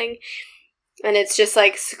wolf thing. And it's just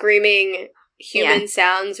like screaming human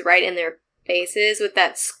sounds right in their faces with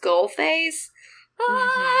that skull face.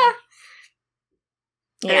 Ah!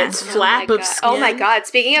 And it's flap of skin. Oh my god,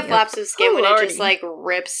 speaking of flaps of skin, when it just like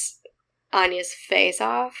rips Anya's face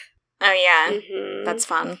off. Oh yeah, that's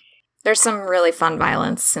fun. There's some really fun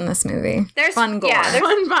violence in this movie. There's fun gore. Yeah, there's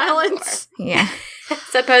fun violence. Yeah.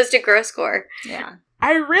 As opposed to gross gore. Yeah.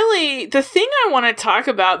 the thing I want to talk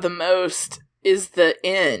about the most is the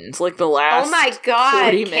end, like the last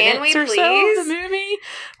 40 minutes or so of the movie,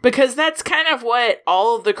 because that's kind of what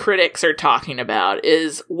all of the critics are talking about,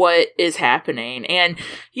 is what is happening. And,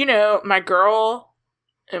 you know, my girl,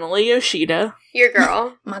 Emily Yoshida. Your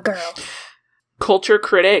girl. My girl. Culture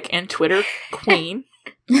critic and Twitter queen.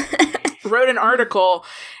 Wrote an article,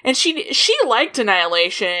 and she liked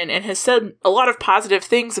Annihilation and has said a lot of positive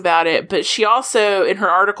things about it, but she also, in her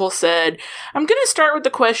article, said, I'm going to start with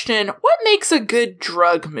the question, what makes a good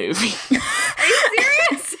drug movie? Are you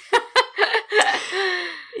serious?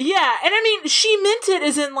 Yeah, and I mean, she meant it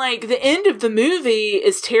as in, like, the end of the movie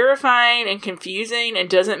is terrifying and confusing and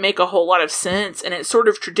doesn't make a whole lot of sense, and it's sort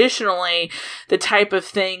of traditionally the type of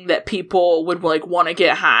thing that people would, like, want to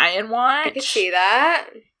get high and watch. I could see that.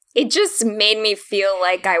 It just made me feel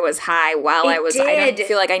like I was high while I was. I don't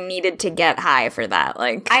feel like I needed to get high for that.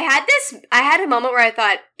 Like, I had a moment where I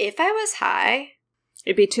thought, if I was high,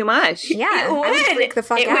 it'd be too much. Yeah, it would. I would freak the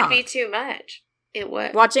fuck out. It would be too much. It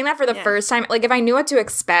would. Watching that for the first time, like, if I knew what to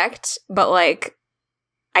expect, but, like,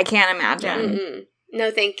 I can't imagine. Mm-mm.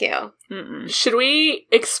 No, thank you. Mm-mm. Should we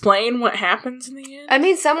explain what happens in the end? I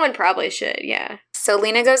mean, someone probably should, yeah. So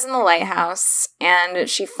Lena goes in the lighthouse, and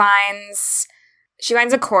she finds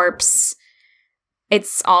a corpse.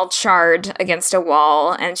 It's all charred against a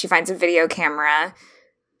wall, and she finds a video camera.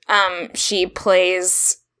 She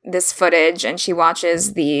plays this footage, and she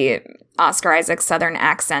watches the Oscar Isaac Southern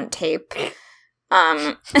accent tape,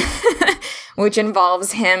 which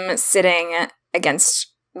involves him sitting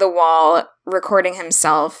against the wall, recording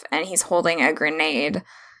himself, and he's holding a grenade.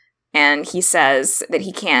 And he says that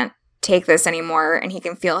he can't take this anymore, and he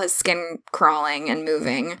can feel his skin crawling and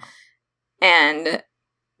moving. And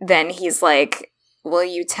then he's like, will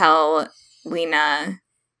you tell Lena,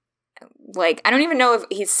 like, I don't even know if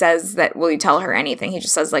he says that, will you tell her anything? He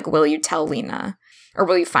just says, like, will you tell Lena? Or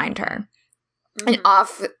will you find her? Mm-hmm. And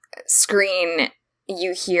off screen,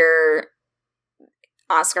 you hear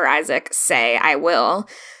Oscar Isaac say, I will.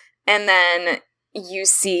 And then you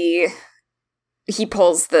see he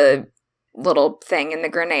pulls the little thing in the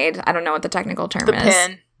grenade. I don't know what the technical term is.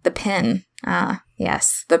 Pin. The pin. Ah,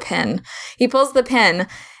 yes, the pin. He pulls the pin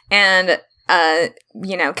and,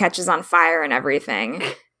 catches on fire and everything.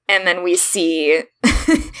 And then we see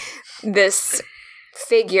this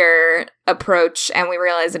figure approach, and we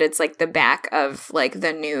realize that it's, like, the back of, like,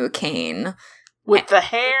 the new Kane. With the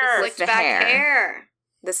hair. With the slicked back hair.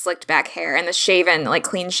 The slicked back hair and the shaven, like,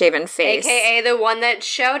 clean-shaven face. AKA the one that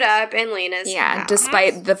showed up in Lena's house.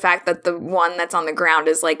 Despite the fact that the one that's on the ground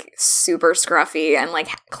is, like, super scruffy and, like,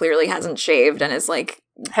 clearly hasn't shaved and is, like...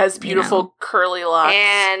 Has beautiful curly locks.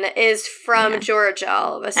 And is from Georgia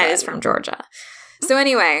all of a sudden. And is from Georgia. So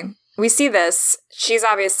anyway, we see this. She's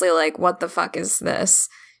obviously like, what the fuck is this?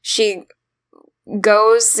 She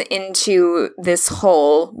goes into this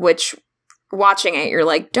hole, which, watching it, you're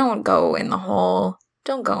like, don't go in the hole.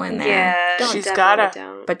 Don't go in there. Yeah, she's gotta.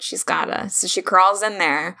 Don't. But she's gotta. So she crawls in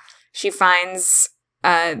there. She finds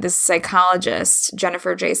this psychologist,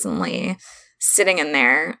 Jennifer Jason Leigh, sitting in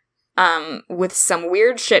there with some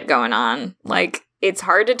weird shit going on. Like, it's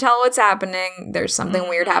hard to tell what's happening. There's something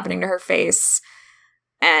weird happening to her face.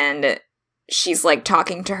 And she's, like,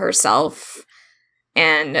 talking to herself.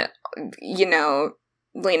 And,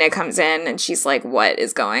 Lena comes in and she's like, what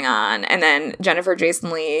is going on? And then Jennifer Jason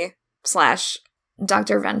Leigh /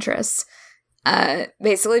 Dr. Ventress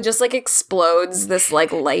basically just, like, explodes this,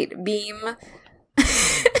 like, light beam.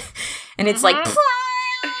 And it's like,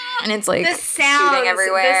 and it's like shooting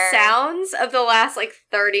everywhere. The sounds of the last, like,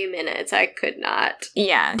 30 minutes, I could not.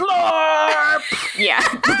 Yeah. Blurp! Yeah.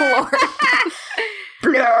 Blurp.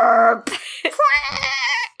 Blurp!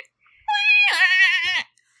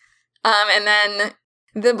 And then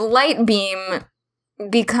the light beam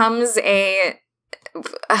becomes a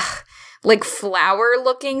like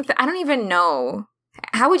flower-looking. I don't even know.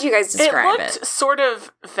 How would you guys describe it? It looked sort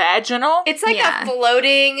of vaginal. It's like a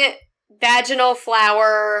floating vaginal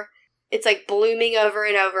flower. It's like blooming over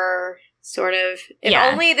and over, sort of. If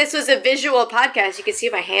only this was a visual podcast, you could see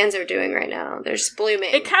what my hands are doing right now. They're just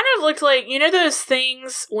blooming. It kind of looked like, those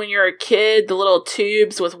things when you're a kid, the little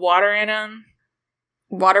tubes with water in them?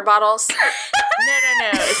 Water bottles? No.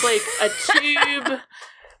 It's like a tube.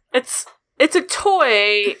 It's a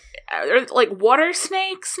toy. Or like water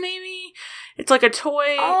snakes, maybe? It's like a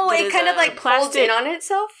toy. Oh, it kind of like folds in on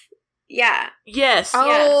itself? Yeah. Yes.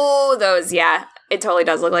 Oh, those, yeah. It totally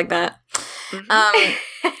does look like that.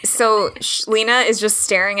 Mm-hmm. So Lena is just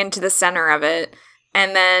staring into the center of it.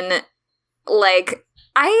 And then, like,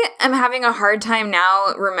 I am having a hard time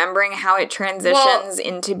now remembering how it transitions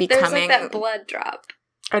into becoming... There's like that blood drop.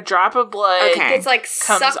 A drop of blood It's like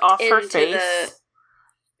comes sucked off into her face.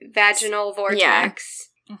 the vaginal vortex.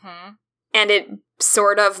 Yeah. Mm-hmm. And it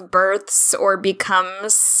sort of births or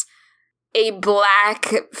becomes a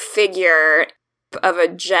black figure of a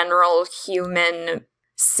general human,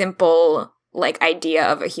 simple, like, idea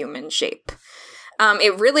of a human shape.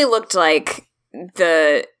 It really looked like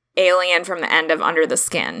the alien from the end of Under the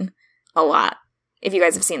Skin a lot, if you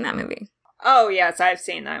guys have seen that movie. Oh, yes, I've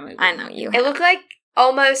seen that movie. I know you have. It looked like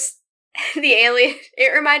almost the alien.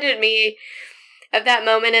 It reminded me of that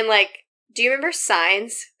moment in, like, do you remember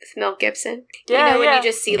Signs with Mel Gibson? Yeah, you know, when you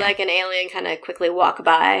just see, like, an alien kind of quickly walk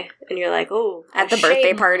by, and you're like, oh, At the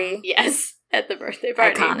birthday party. Yes, at the birthday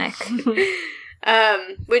party. Iconic.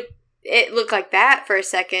 It looked like that for a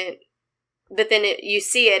second, but then you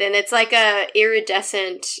see it, and it's like a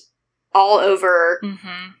iridescent, all over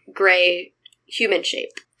gray human shape.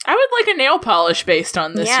 I would like a nail polish based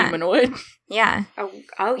on this humanoid. Yeah.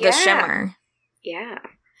 Oh yeah. The shimmer. Yeah.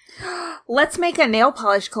 Let's make a nail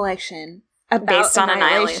polish collection Based on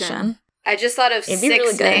Annihilation. I just thought of It'd 6 be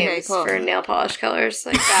really good. names Okay, cool. for nail polish colors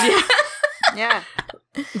like that. Yeah.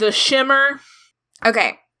 The shimmer.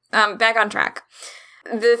 Okay, back on track.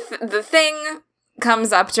 The thing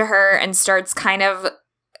comes up to her and starts kind of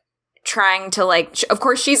trying to, like, of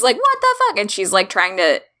course she's like, what the fuck? And she's, like, trying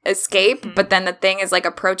to escape, but then the thing is, like,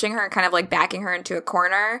 approaching her and kind of, like, backing her into a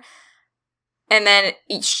corner. And then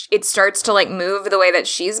it starts to, like, move the way that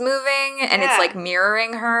she's moving, and it's, like,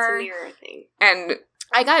 mirroring her. It's a mirror thing. And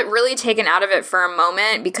I got really taken out of it for a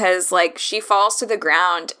moment because, like, she falls to the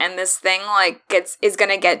ground, and this thing, like, is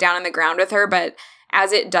gonna get down on the ground with her, but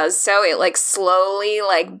as it does so, it, like, slowly,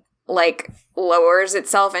 like lowers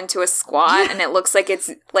itself into a squat, and it looks like it's,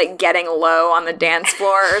 like, getting low on the dance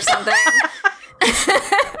floor or something.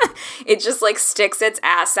 It just, like, sticks its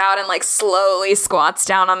ass out and, like, slowly squats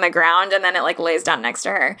down on the ground, and then it, like, lays down next to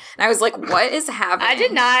her. And I was like, what is happening? I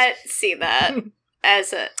did not see that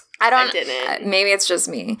as a... I didn't. Maybe it's just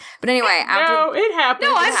me. But anyway, No, it happened.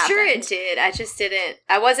 No, I'm sure it did. I just didn't.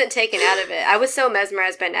 I wasn't taken out of it. I was so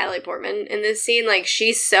mesmerized by Natalie Portman in this scene. Like,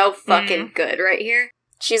 she's so fucking good right here.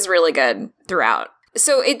 She's really good throughout.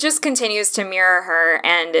 So it just continues to mirror her,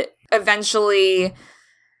 and eventually...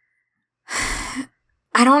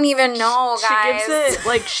 I don't even know, guys. She gives it,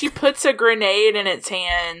 like, she puts a grenade in its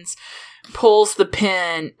hands, pulls the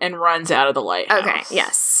pin, and runs out of the lighthouse. Okay,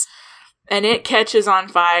 yes. And it catches on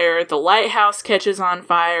fire. The lighthouse catches on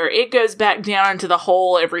fire. It goes back down into the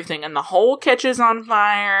hole. Everything in the hole catches on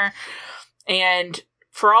fire. And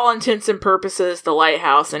for all intents and purposes, the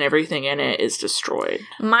lighthouse and everything in it is destroyed.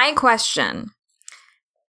 My question...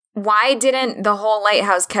 Why didn't the whole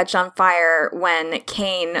lighthouse catch on fire when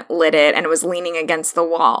Kane lit it and was leaning against the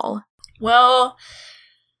wall? Well,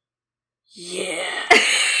 yeah.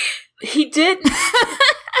 He didn't.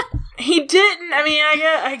 He didn't. I mean,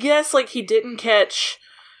 I guess, like, he didn't catch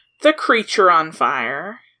the creature on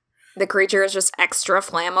fire. The creature is just extra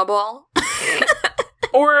flammable.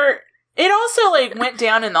 Or it also, like, went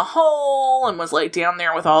down in the hole and was, like, down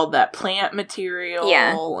there with all that plant material.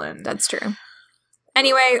 Yeah, and that's true.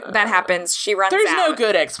 Anyway, that happens. She runs out. There's no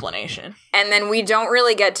good explanation. And then we don't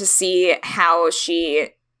really get to see how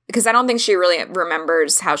she... Because I don't think she really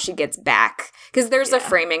remembers how she gets back. Because there's a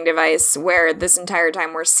framing device where this entire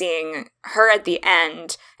time we're seeing her at the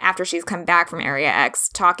end, after she's come back from Area X,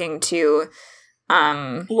 talking to...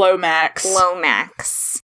 Lomax.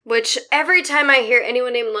 Which, every time I hear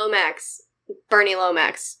anyone named Lomax, Bernie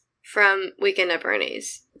Lomax, from Weekend at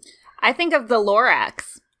Bernie's. I think of the Lorax.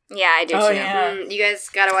 Yeah, I do too. Yeah. You guys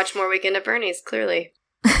gotta watch more Weekend at Bernie's, clearly.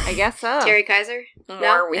 I guess so. Terry Kaiser?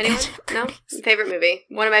 More Weekend Anyone? No? Favorite movie.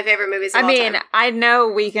 One of my favorite movies of all time. I know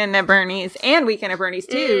Weekend at Bernie's and Weekend at Bernie's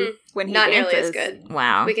 2 when he not dances. nearly as good.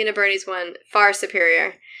 Wow. Weekend at Bernie's one, far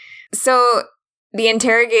superior. So, the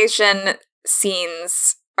interrogation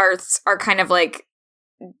scenes are kind of, like,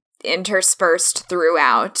 interspersed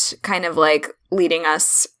throughout, kind of, like, leading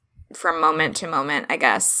us from moment to moment, I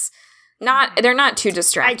guess. They're not too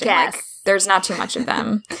distracting. I guess. Like, there's not too much of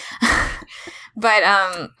them. But,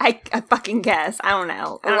 I fucking guess. I don't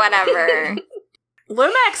know. Whatever.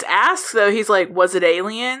 Lomax asks, though, he's like, was it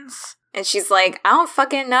aliens? And she's like, I don't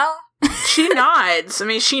fucking know. She nods. I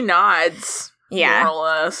mean, she nods. Yeah. More or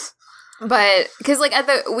less. But, because, like,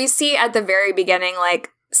 we see at the very beginning, like,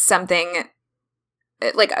 something,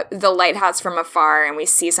 like, the lighthouse from afar, and we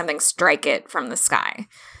see something strike it from the sky.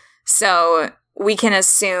 So... we can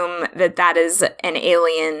assume that is an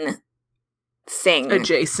alien thing.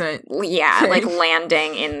 Adjacent. Yeah, thing. like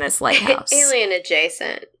landing in this lighthouse. Alien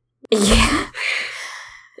adjacent. Yeah.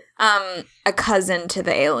 a cousin to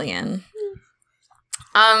the alien.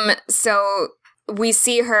 So we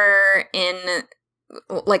see her in,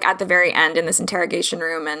 like, at the very end in this interrogation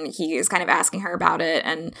room, and he is kind of asking her about it,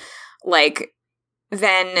 and, like,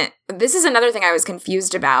 then this is another thing I was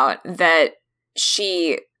confused about, that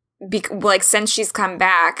she, like, since she's come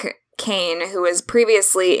back, Kane, who was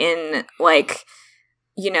previously in, like,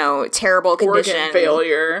 you know, terrible condition, organ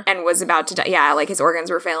failure, and was about to die, yeah, like, his organs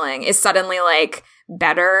were failing, is suddenly, like,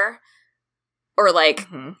 better, or, like,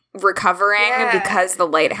 recovering because the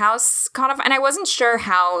lighthouse caught off, and I wasn't sure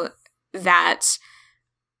how that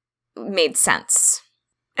made sense.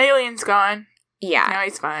 Alien's gone. Yeah. Now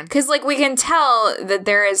he's fine. Because, like, we can tell that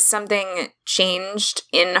there is something changed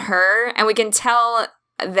in her, and we can tell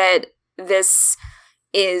that this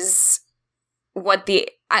is what the...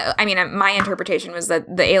 I mean, my interpretation was that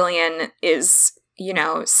the alien is, you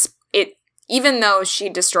know, even though she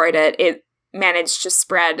destroyed it, it managed to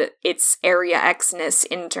spread its Area X-ness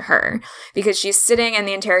into her. Because she's sitting in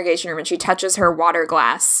the interrogation room, and she touches her water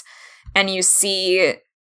glass, and you see...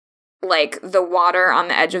 like, the water on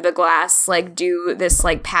the edge of the glass, like, do this,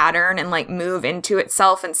 like, pattern and, like, move into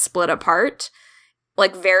itself and split apart,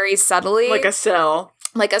 like, very subtly. Like a cell.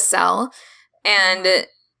 Like a cell. And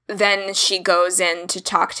then she goes in to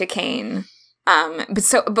talk to Kane.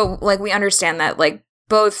 But like, we understand that, like,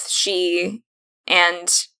 both she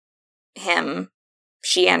and him,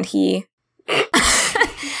 she and he,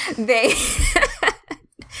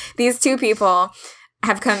 these two people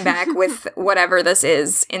have come back with whatever this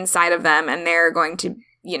is inside of them, and they're going to,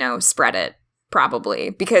 you know, spread it, probably,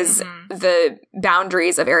 because the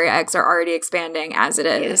boundaries of Area X are already expanding as it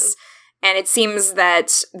is. Yeah. And it seems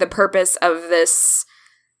that the purpose of this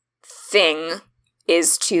thing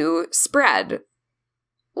is to spread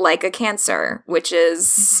like a cancer, which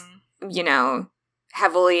is, you know,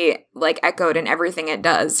 heavily, like, echoed in everything it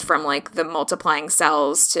does, from, like, the multiplying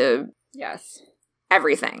cells to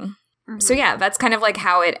everything. So yeah, that's kind of like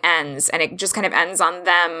how it ends, and it just kind of ends on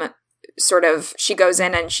them sort of, she goes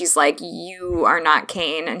in and she's like, you are not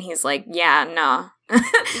Kane, and he's like, yeah, no.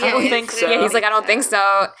 I don't think so. Yeah, he's like, I don't think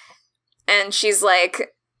so. And she's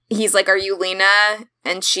like, he's like, are you Lena?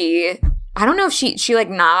 And she, I don't know if she like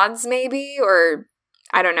nods maybe, or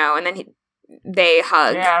I don't know, and then they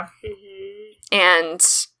hug. Yeah. And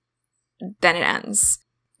then it ends.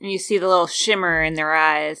 And you see the little shimmer in their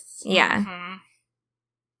eyes. Yeah.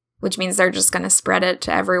 Which means they're just going to spread it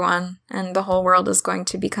to everyone, and the whole world is going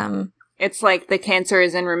to become... It's like the cancer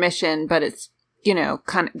is in remission, but it's, you know,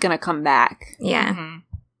 going to come back. Yeah.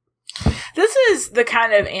 This is the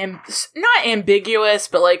kind of, not ambiguous,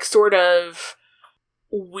 but, like, sort of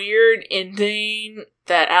weird ending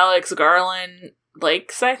that Alex Garland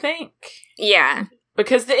likes, I think. Yeah.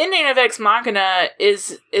 Because the ending of Ex Machina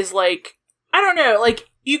is like, I don't know, like,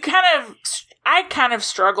 I kind of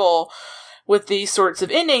struggle with these sorts of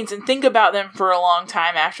endings and think about them for a long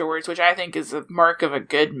time afterwards, which I think is a mark of a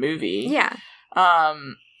good movie. Yeah.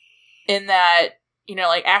 In that, you know,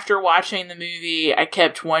 like, after watching the movie, I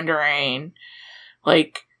kept wondering,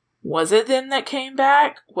 like, was it them that came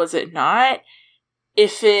back? Was it not?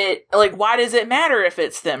 If it, like, why does it matter if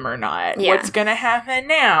it's them or not? Yeah. What's gonna happen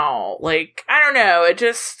now? Like, I don't know. It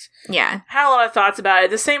just... Yeah. Had a lot of thoughts about it.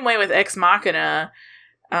 The same way with Ex Machina,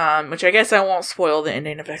 which I guess I won't spoil the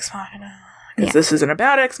ending of Ex Machina. Because this isn't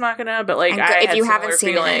about Ex Machina, but, like, I had similar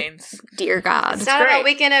feelings. It, dear God. It's not about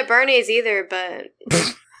Weekend at Bernie's either, but...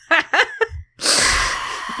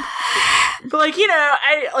 But, like, you know,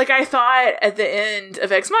 I thought at the end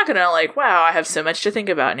of Ex Machina, like, wow, I have so much to think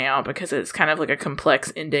about now, because it's kind of like a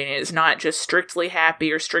complex ending. It's not just strictly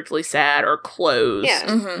happy or strictly sad or closed.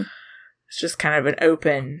 Yeah. It's just kind of an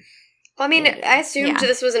open... Well, I mean, I assumed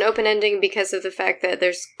this was an open ending because of the fact that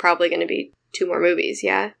there's probably going to be 2 more movies,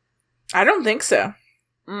 yeah? I don't think so.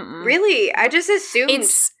 Really? I just assumed...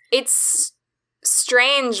 It's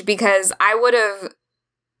strange, because I would have...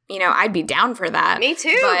 You know, I'd be down for that. Me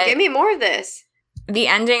too. Give me more of this. The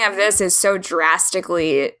ending of this is so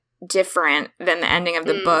drastically different than the ending of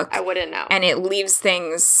the book. I wouldn't know. And it leaves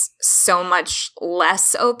things so much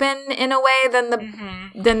less open in a way than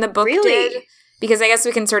the book did. Because I guess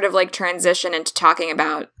we can sort of, like, transition into talking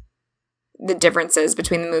about the differences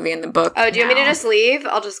between the movie and the book. Oh, do you want me to just leave?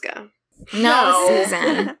 I'll just go. No,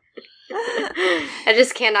 Susan. I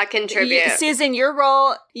just cannot contribute. Susan, your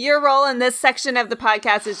role in this section of the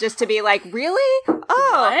podcast is just to be like, really? Oh,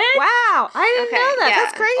 what? Wow. I didn't know that. Yeah.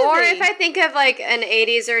 That's crazy. Or if I think of, like, an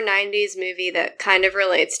 80s or 90s movie that kind of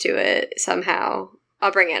relates to it somehow,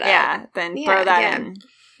 I'll bring it up. Yeah, then throw that in.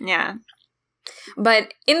 Yeah.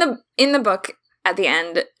 But in the book, at the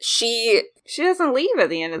end, she doesn't leave at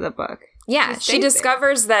the end of the book. Yeah, she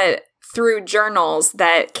discovers that through journals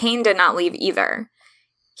that Cain did not leave either.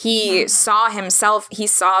 He saw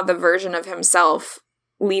the version of himself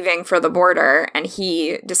leaving for the border, and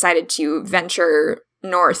he decided to venture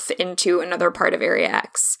north into another part of Area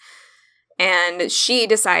X. And she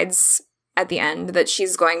decides at the end that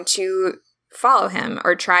she's going to follow him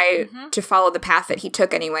or try to follow the path that he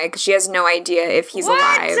took anyway, because she has no idea if he's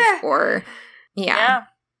alive or... Yeah.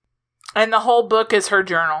 And the whole book is her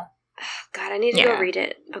journal. Oh, God, I need to go read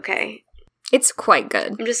it. Okay. It's quite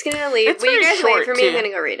good. I'm just going to leave. It's Will you guys wait for me? Too. I'm going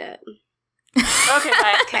to go read it. Okay,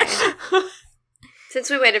 bye. Okay. Since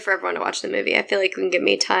we waited for everyone to watch the movie, I feel like we can give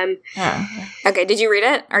me time. Okay, did you read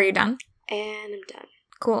it? Are you done? And I'm done.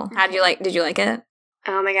 Cool. Did you like it?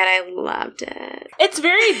 Oh my God, I loved it. It's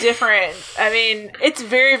very different. I mean, it's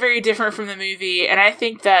very, very different from the movie, and I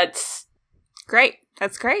think that's great.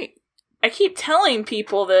 That's great. I keep telling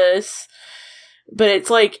people this, but it's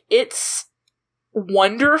like, it's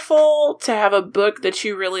wonderful to have a book that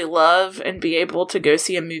you really love and be able to go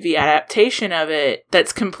see a movie adaptation of it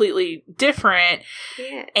that's completely different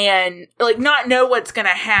and like not know what's going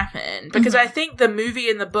to happen, because I think the movie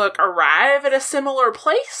and the book arrive at a similar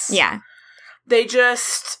place. Yeah. They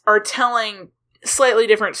just are telling slightly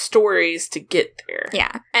different stories to get there.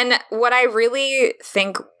 Yeah. And what I really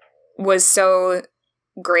think was so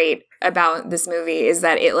great about this movie is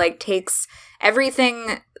that it like takes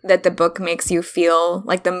everything that the book makes you feel,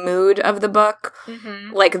 like the mood of the book,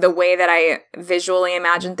 like the way that I visually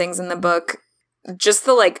imagine things in the book, just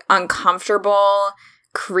the like uncomfortable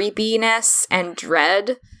creepiness and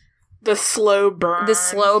dread. The slow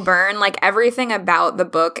burn. Like everything about the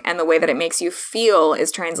book and the way that it makes you feel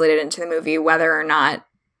is translated into the movie, whether or not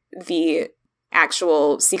the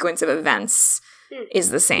actual sequence of events is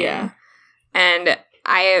the same. Yeah. And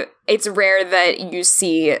it's rare that you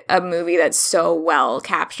see a movie that so well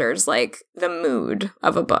captures like the mood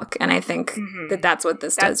of a book, and I think that's what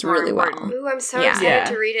this does really well. Ooh, I'm so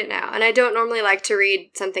excited to read it now, and I don't normally like to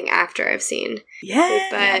read something after I've seen.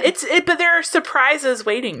 Yeah, but there are surprises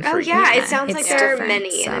waiting for you. Oh yeah, it sounds like there are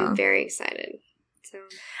many, and I'm very excited. So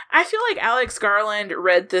I feel like Alex Garland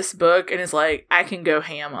read this book and is like, I can go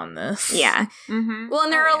ham on this. Yeah. Well,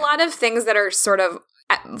 and there are a lot of things that are sort of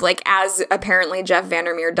like, as apparently Jeff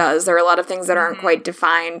Vandermeer does, there are a lot of things that aren't quite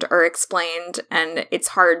defined or explained, and it's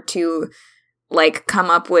hard to like come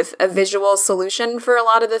up with a visual solution for a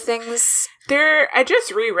lot of the things. I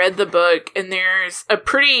just reread the book, and there's a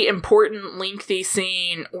pretty important lengthy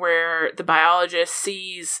scene where the biologist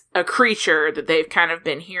sees a creature that they've kind of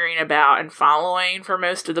been hearing about and following for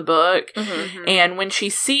most of the book. And when she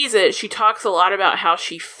sees it, she talks a lot about how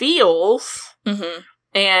she feels.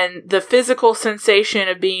 And the physical sensation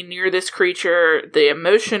of being near this creature, the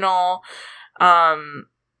emotional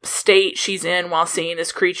state she's in while seeing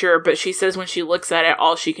this creature, but she says when she looks at it,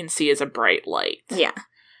 all she can see is a bright light. Yeah.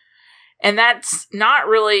 And that's not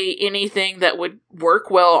really anything that would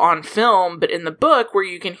work well on film, but in the book, where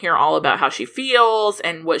you can hear all about how she feels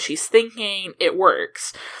and what she's thinking, it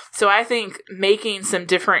works. So I think making some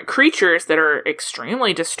different creatures that are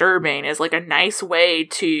extremely disturbing is like a nice way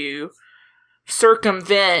to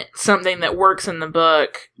circumvent something that works in the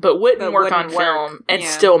book but wouldn't work on film and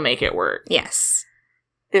still make it work. Yes.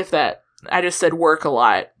 I just said work a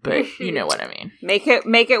lot, but you know what I mean. Make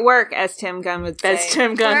it work, as Tim Gunn would say.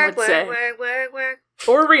 Work.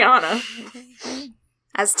 Or Rihanna.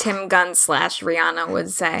 As Tim Gunn / Rihanna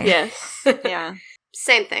would say. Yes. Yeah.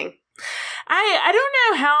 Same thing. I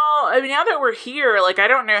don't know how, I mean, now that we're here, like, I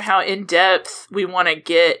don't know how in-depth we want to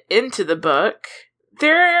get into the book.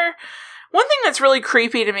 One thing that's really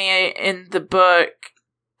creepy to me in the book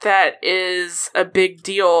that is a big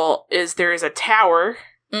deal is there is a tower.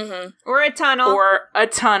 Or a tunnel.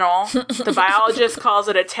 The biologist calls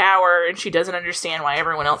it a tower, and she doesn't understand why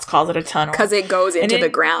everyone else calls it a tunnel. Because it goes into the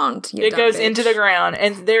ground. It goes into the ground.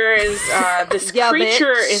 And there is this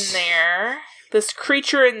creature in there. This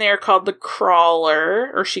creature in there called the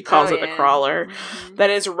Crawler, or she calls it the Crawler, that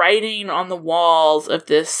is writing on the walls of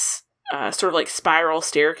this sort of like spiral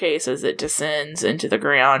staircase as it descends into the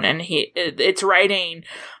ground. And it's writing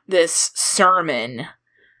this sermon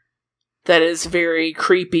that is very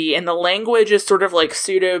creepy, and the language is sort of like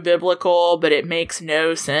pseudo-biblical, but it makes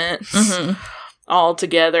no sense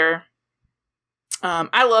altogether.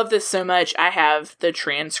 I love this so much. I have the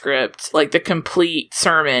transcript, like the complete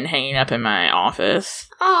sermon, hanging up in my office.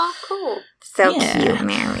 Oh, cool. So cute,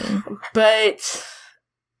 Mary. But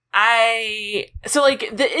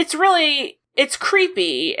it's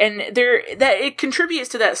creepy, and it contributes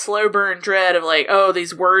to that slow burn dread of like, oh,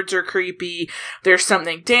 these words are creepy. There's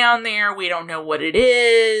something down there. We don't know what it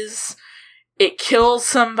is. it kills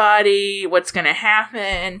somebody, what's going to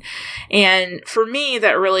happen. And for me,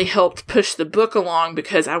 that really helped push the book along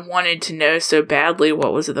because I wanted to know so badly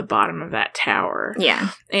what was at the bottom of that tower.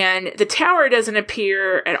 Yeah. And the tower doesn't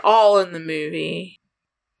appear at all in the movie,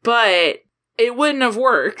 but it wouldn't have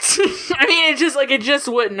worked. I mean, it just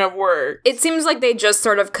wouldn't have worked. It seems like they just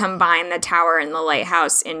sort of combine the tower and the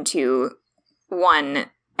lighthouse into one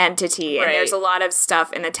entity. Right. And there's a lot of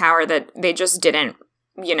stuff in the tower that they just didn't,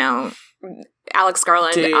 Alex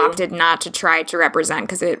Garland opted not to try to represent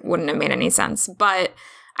because it wouldn't have made any sense. But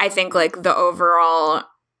I think, like, the overall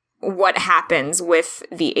what happens with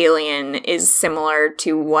the alien is similar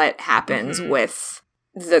to what happens with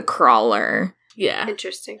the crawler. Yeah.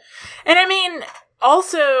 Interesting. And I mean,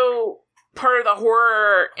 also, part of the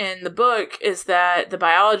horror in the book is that the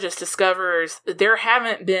biologist discovers that there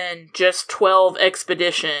haven't been just 12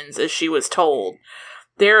 expeditions, as she was told.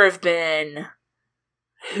 There have been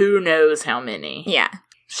who knows how many. Yeah.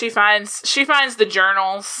 She finds the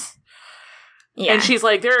journals. Yeah. And she's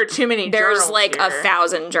like, there are too many journals. There's like here.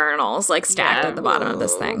 1,000 journals like stacked at the bottom of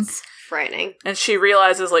this thing. It's frightening. And she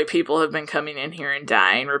realizes like people have been coming in here and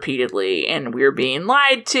dying repeatedly and we're being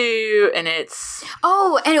lied to, and it's...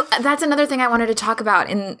 Oh, and that's another thing I wanted to talk about.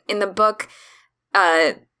 In the book,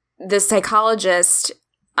 the psychologist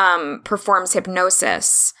performs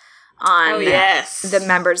hypnosis on the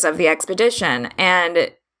members of the expedition.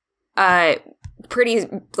 And pretty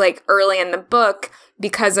like early in the book,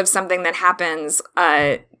 because of something that happens,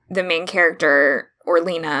 the main character,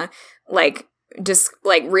 Orlena, just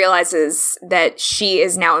realizes that she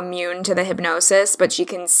is now immune to the hypnosis, but she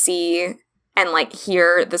can see and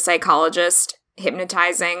hear the psychologist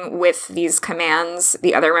hypnotizing with these commands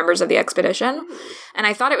the other members of the expedition. And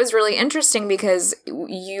I thought it was really interesting because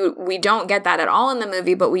we don't get that at all in the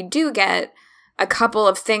movie, but we do get a couple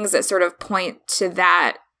of things that sort of point to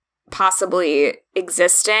that possibly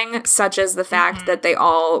existing, such as the fact that they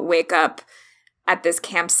all wake up at this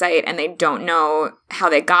campsite and they don't know how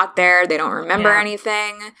they got there. They don't remember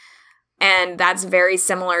anything. And that's very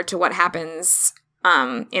similar to what happens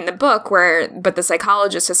in the book, but the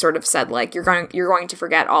psychologist has sort of said, you're going to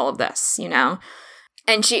forget all of this,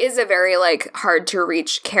 And she is a very, hard to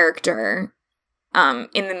reach character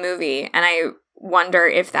in the movie. And I wonder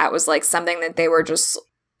if that was, something that they were just...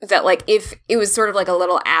 That, if it was sort of a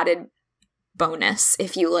little added bonus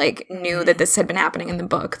if you, knew that this had been happening in the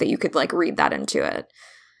book, that you could, read that into it.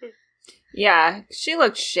 Yeah, she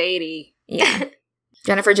looked shady. Yeah.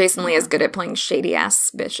 Jennifer Jason Leigh is good at playing shady-ass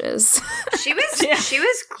bitches. She was great. She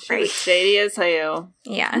was shady as hell.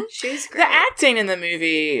 Yeah. She was great. The acting in the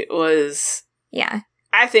movie was, yeah,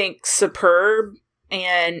 I think, superb,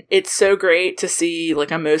 and it's so great to see,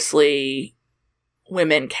 a mostly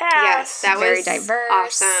women cast. Yes, that very was diverse.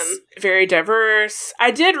 Awesome. Very diverse. I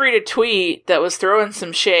did read a tweet that was throwing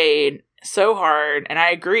some shade so hard, and I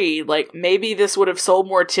agree. Maybe this would have sold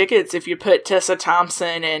more tickets if you put Tessa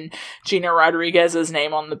Thompson and Gina Rodriguez's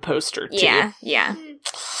name on the poster, too. Yeah, yeah.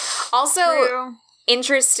 Also,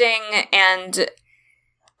 interesting and...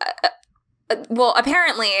 well,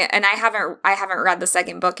 apparently, and I haven't read the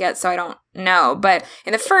second book yet, so I don't know, but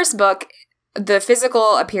in the first book, the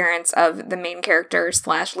physical appearance of the main character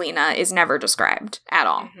 / Lena is never described at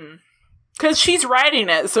all. Because she's writing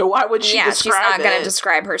it, so why would she describe it? She's not going to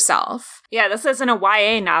describe herself. Yeah, this isn't a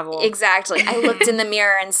YA novel. Exactly. I looked in the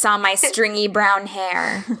mirror and saw my stringy brown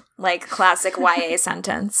hair. Classic YA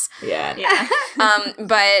sentence. Yeah.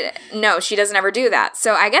 But no, she doesn't ever do that.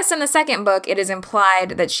 So I guess in the second book, it is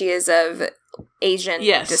implied that she is of Asian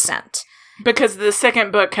descent. Because the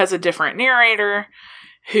second book has a different narrator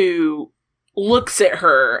who looks at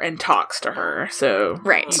her and talks to her, so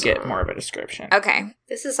you get more of a description. Okay.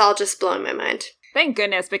 This is all just blowing my mind. Thank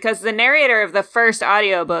goodness, because the narrator of the first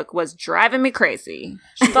audiobook was driving me crazy.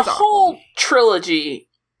 The whole trilogy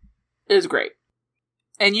is great.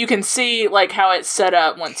 And you can see, how it's set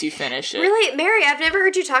up once you finish it. Really? Mary, I've never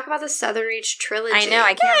heard you talk about the Southern Reach trilogy. I know,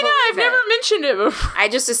 I can't believe I've never mentioned it before. I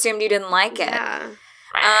just assumed you didn't like it. Yeah.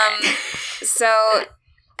 So...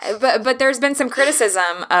 But there's been some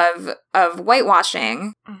criticism of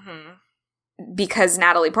whitewashing because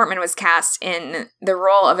Natalie Portman was cast in the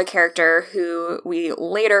role of a character who we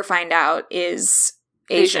later find out is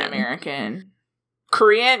Asian American.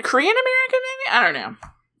 Korean American, maybe? I don't know.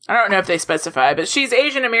 I don't know if they specify, but she's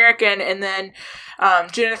Asian American, and then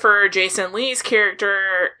Jennifer Jason Leigh's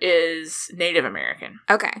character is Native American.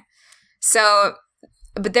 Okay. So,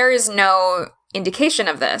 but there is no indication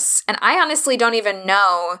of this. And I honestly don't even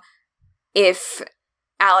know if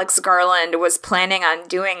Alex Garland was planning on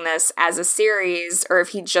doing this as a series, or if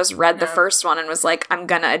he just read the first one and was like, I'm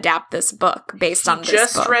gonna adapt this book based on this book. He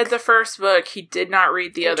just read the first book. He did not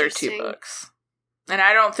read the other 2 books. And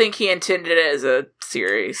I don't think he intended it as a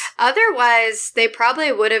series. Otherwise, they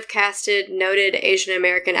probably would have casted noted Asian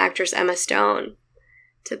American actress Emma Stone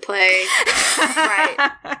to play.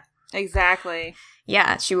 Right. Exactly.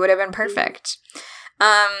 Yeah, she would have been perfect.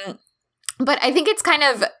 But I think it's kind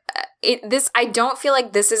of I don't feel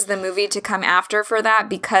like this is the movie to come after for that,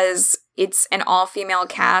 because it's an all-female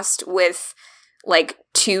cast with like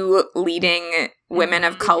 2 leading women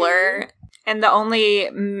of color, and the only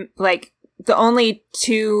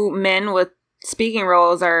 2 men with speaking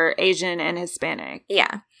roles are Asian and Hispanic.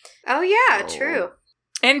 Yeah. Oh yeah, true.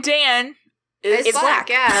 And Dan is black.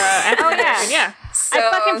 Yeah. Oh yeah, yeah. So,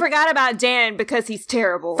 I fucking forgot about Dan because he's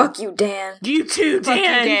terrible. Fuck you, Dan. You too, Dan. Fuck you,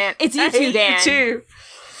 Dan. It's you too, Dan. You too.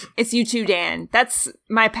 It's you too, Dan. That's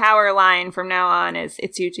my power line from now on. Is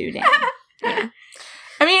it's you too, Dan. Yeah.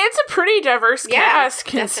 I mean, it's a pretty diverse cast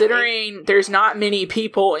considering there's not many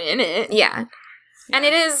people in it. Yeah. And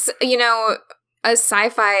it is, a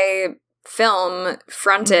sci-fi film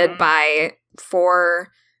fronted by 4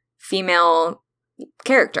 female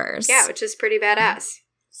characters. Yeah, which is pretty badass.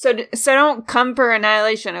 So don't come for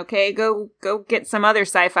Annihilation, okay? Go get some other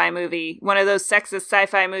sci-fi movie. One of those sexist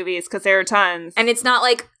sci-fi movies, because there are tons. And it's not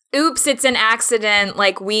like, oops, it's an accident.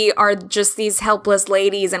 Like, we are just these helpless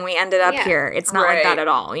ladies and we ended up here. It's not like that at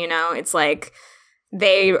all, It's like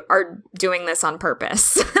they are doing this on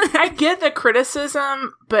purpose. I get the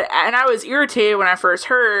criticism, and I was irritated when I first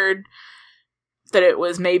heard that it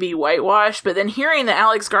was maybe whitewashed, but then hearing that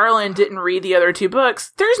Alex Garland didn't read the other 2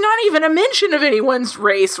 books, there's not even a mention of anyone's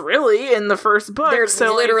race, really, in the first book. There's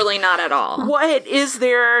literally not at all. What is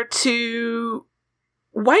there to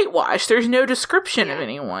whitewash? There's no description of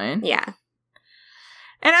anyone. Yeah.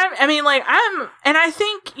 And I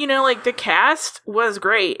think, the cast was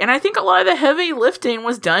great. And I think a lot of the heavy lifting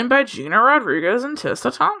was done by Gina Rodriguez and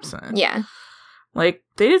Tessa Thompson. Yeah. Like,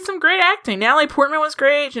 they did some great acting. Natalie Portman was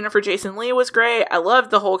great. Jennifer Jason Leigh was great. I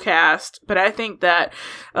loved the whole cast. But I think that,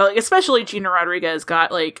 especially Gina Rodriguez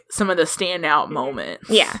got, some of the standout moments.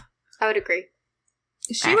 Yeah. I would agree.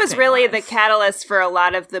 She was really the catalyst for a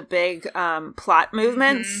lot of the big plot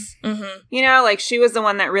movements. Mm-hmm. She was the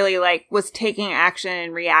one that really, was taking action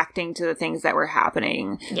and reacting to the things that were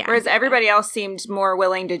happening. Yeah. Whereas everybody else seemed more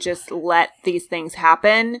willing to just let these things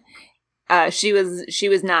happen. She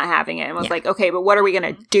was not having it and was like, okay, but what are we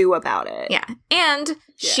going to do about it? Yeah. And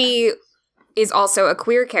she is also a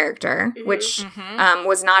queer character, which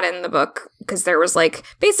was not in the book, because there was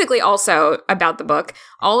basically also about the book,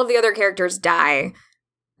 all of the other characters die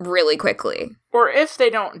really quickly. Or if they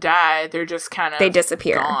don't die, they're just kind of they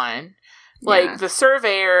disappear. Gone. The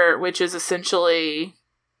surveyor, which is essentially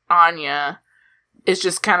Anya, is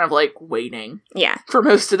just kind of waiting. Yeah. For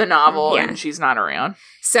most of the novel, and she's not around.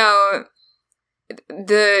 So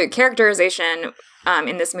the characterization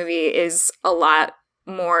in this movie is a lot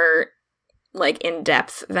more in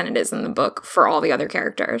depth than it is in the book for all the other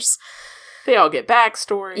characters. They all get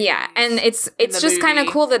backstory. Yeah, and it's just kind of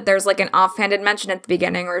cool that there's an offhanded mention at the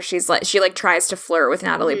beginning where she tries to flirt with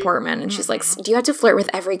Natalie Portman, and she's like, do you have to flirt with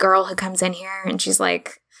every girl who comes in here? And she's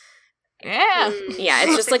like, yeah. Yeah,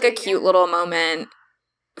 it's just a cute little moment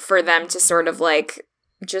for them to sort of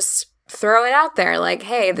just throw it out there,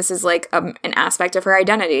 hey, this is an aspect of her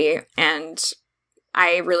identity, and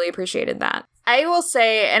I really appreciated that. I will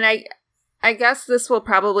say, and I guess this will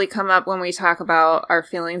probably come up when we talk about our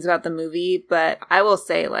feelings about the movie, but I will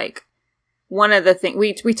say, one of the things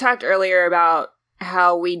we talked earlier about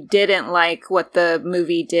how we didn't like what the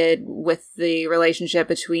movie did with the relationship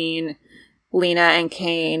between Lena and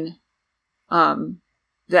Kane,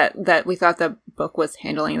 that we thought the book was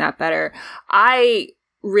handling that better. I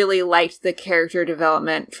really liked the character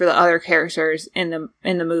development for the other characters in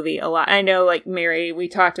the movie a lot. I know, Mary, we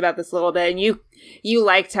talked about this a little bit, and you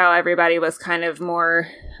liked how everybody was kind of more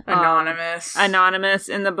anonymous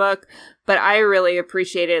in the book, but I really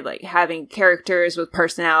appreciated having characters with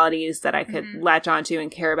personalities that I could latch onto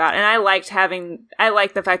and care about. And I liked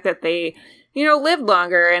the fact that they lived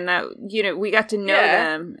longer, and that we got to know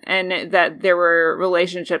them, and that there were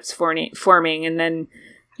relationships forming, and then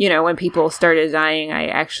when people started dying, I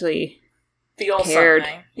actually cared.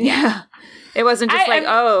 Something. Yeah. It wasn't just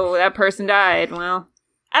oh, that person died. Well,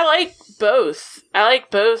 I like both. I like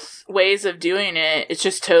both ways of doing it. It's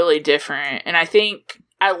just totally different. And I think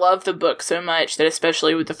I love the book so much that,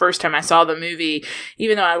 especially with the first time I saw the movie,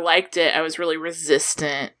 even though I liked it, I was really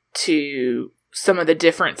resistant to some of the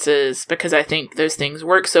differences because I think those things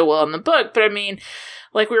work so well in the book. But I mean,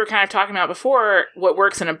 like we were kind of talking about before, what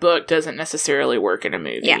works in a book doesn't necessarily work in a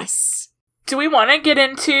movie. Yes. Do we want to get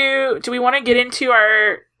into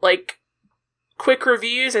our, like, quick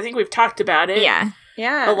reviews? I think we've talked about it. Yeah.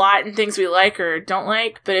 A lot, and things we like or don't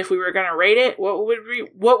like. But if we were going to rate it, what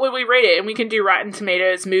would we rate it? And we can do Rotten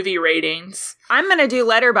Tomatoes movie ratings. I'm going to do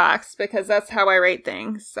Letterboxd because that's how I rate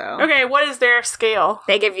things. So Okay, what is their scale?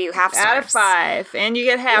 They give you half stars. out of 5, and you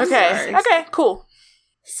get half stars. Okay, cool.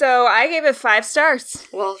 So I gave it 5 stars.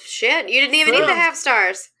 Well, shit, you didn't even need the half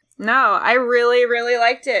stars. No, I really, really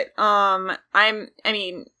liked it. I'm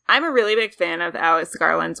a really big fan of Alex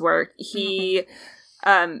Garland's work. He,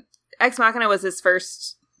 Ex Machina was his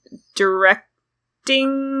first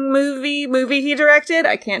directing movie he directed.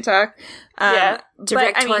 I can't talk.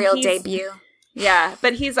 Directorial debut. Yeah,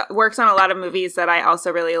 but he's works on a lot of movies that I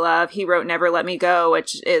also really love. He wrote Never Let Me Go,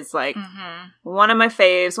 which is like one of my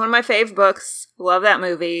fave books. Love that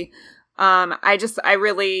movie. I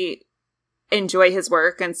really enjoy his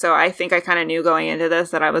work, and so I think I kind of knew going into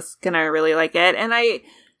this that I was gonna really like it. And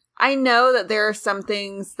I know that there are some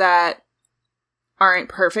things that aren't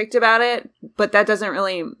perfect about it, but that doesn't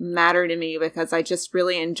really matter to me because I just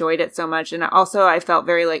really enjoyed it so much. And also I felt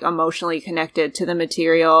very like emotionally connected to the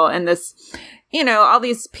material and this, all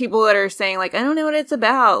these people that are saying like, I don't know what it's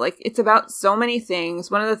about. Like, it's about so many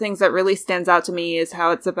things. One of the things that really stands out to me is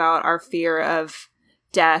how it's about our fear of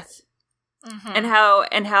death. And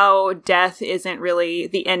how death isn't really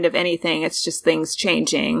the end of anything. It's just things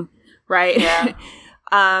changing, right? Yeah.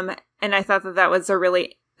 And I thought that was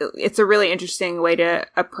it's a really interesting way to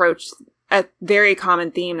approach a very common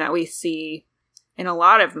theme that we see in a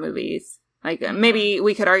lot of movies. Like maybe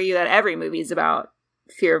we could argue that every movie is about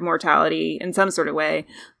fear of mortality in some sort of way.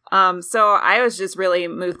 So I was just really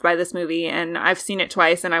moved by this movie, and I've seen it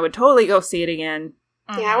twice, and I would totally go see it again.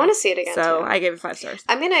 Yeah, I want to see it again. So too. I gave it 5 stars.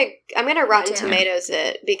 I'm gonna Rotten Tomatoes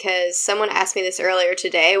it because someone asked me this earlier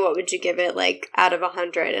today. What would you give it, like, out of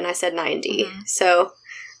 100? And I said 90. So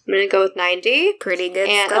I'm gonna go with 90. Pretty good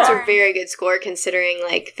and score. That's a very good score considering,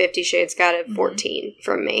 like, 50 Shades got a 14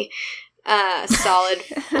 from me. Solid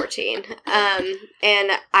 14.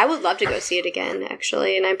 And I would love to go see it again,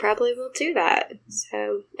 actually, and I probably will do that.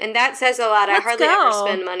 So, and that says a lot. I hardly ever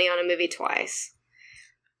spend money on a movie twice.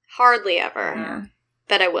 Hardly ever. Yeah.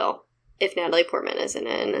 But I will, if Natalie Portman is in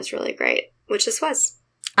it, and it's really great, which this was.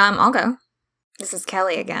 I'll go. This is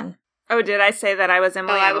Kelly again. Oh, did I say that I was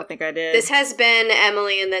Emily? I don't think I did. This has been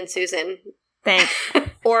Emily and then Susan. Thanks.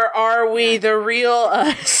 Or are we the real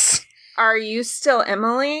us? Are you still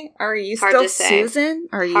Emily? Are you Hard still to say. Susan?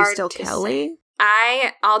 Are you Hard still to Kelly?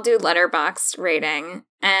 I'll do Letterboxd rating,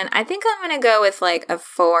 and I think I'm gonna go with like a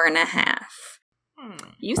 4.5.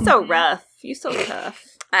 You so rough. You so tough.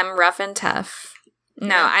 I'm rough and tough.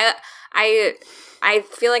 No, I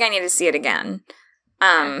feel like I need to see it again.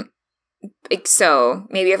 So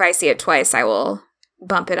maybe if I see it twice, I will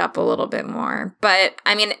bump it up a little bit more. But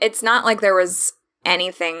I mean, it's not like there was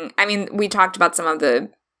anything. I mean, we talked about some of the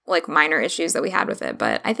like minor issues that we had with it,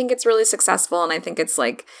 but I think it's really successful, and I think it's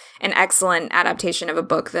like an excellent adaptation of a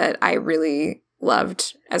book that I really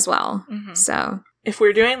loved as well. So if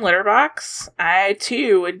we're doing Letterboxd, I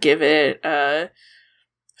too would give it a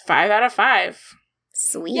 5 out of 5.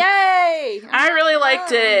 sweet. Yay! I really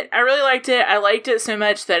liked it. I liked it so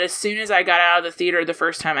much that as soon as I got out of the theater the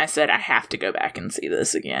first time, I said, I have to go back and see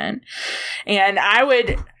this again. And I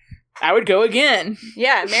would go again.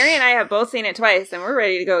 Yeah, Mary and I have both seen it twice, and we're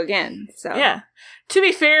ready to go again. So yeah. To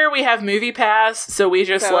be fair, we have Movie Pass, so we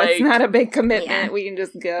just it's not a big commitment. Yeah. We can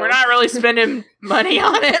just go. We're not really spending money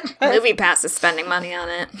on it. Movie Pass is spending money on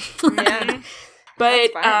it. Yeah.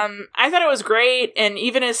 But I thought it was great, and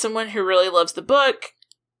even as someone who really loves the book,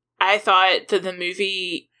 I thought that the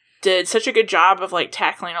movie did such a good job of like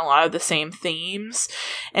tackling a lot of the same themes.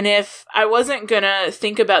 And if I wasn't gonna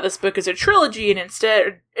think about this book as a trilogy and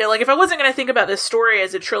instead, like if I wasn't gonna think about this story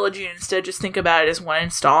as a trilogy and instead just think about it as one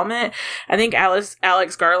installment, I think Alex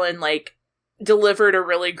Garland like delivered a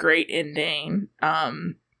really great ending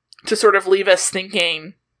to sort of leave us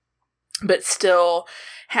thinking, but still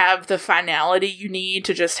have the finality you need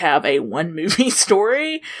to just have a one movie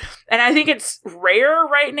story. And I think it's rare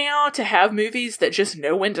right now to have movies that just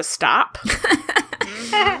know when to stop.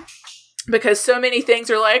 Because so many things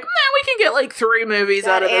are like, we can get like 3 movies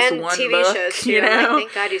out of this one TV book, shows too. you know? I'm like,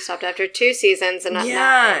 thank God you stopped after 2 seasons and not 9.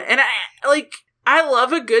 And I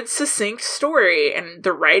love a good succinct story, and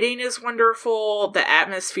the writing is wonderful. The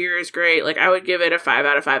atmosphere is great. Like, I would give it a 5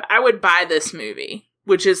 out of 5. I would buy this movie,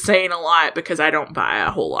 which is saying a lot because I don't buy a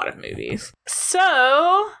whole lot of movies.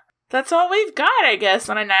 So that's all we've got, I guess,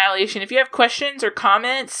 on Annihilation. If you have questions or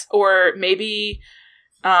comments, or maybe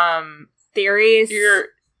Theories. your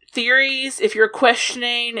theories, if you're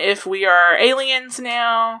questioning if we are aliens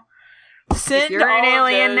now, send you're an all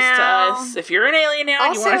alien of those now. to us. If you're an alien now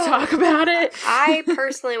and you want to Also, talk about it. I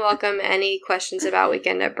personally welcome any questions about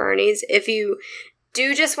Weekend at Bernie's. If you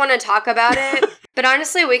do just want to talk about it, but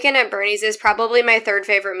honestly, Weekend at Bernie's is probably my third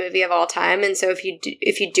favorite movie of all time, and so if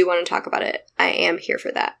you do want to talk about it, I am here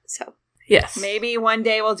for that. So Yes. Maybe one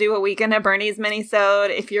day we'll do a Weekend at Bernie's minisode.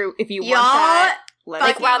 If you want Y'all, that, let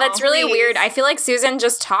Like, us wow, know. that's really Please. weird. I feel like Susan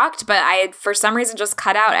just talked, but I, for some reason, just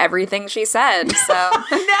cut out everything she said. So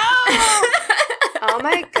No! oh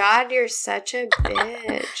my god, you're such a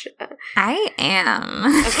bitch. I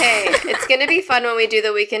am. Okay, it's gonna be fun when we do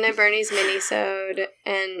the Weekend at Bernie's minisode,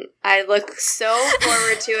 and I look so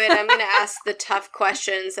forward to it. I'm gonna ask the tough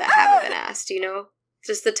questions that haven't been asked,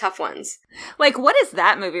 just the tough ones. Like, what is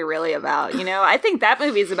that movie really about? I think that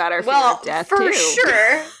movie's about our fear of death, for too.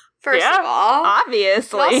 sure. First Yeah, of all,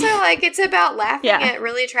 Obviously. but also like it's about laughing Yeah. at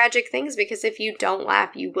really tragic things, because if you don't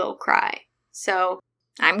laugh, you will cry. So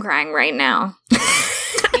I'm crying right now.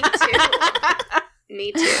 me too.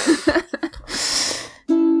 Me too.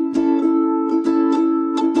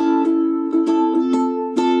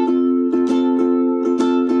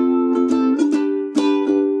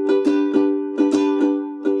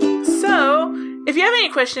 So, if you have any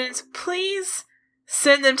questions, please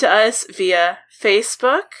send them to us via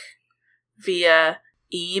Facebook, via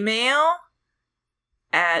email,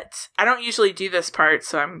 I don't usually do this part,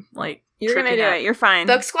 so I'm like, You're going to tripping do up. it. You're fine.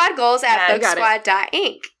 Book Squad goals at Yeah, you got it.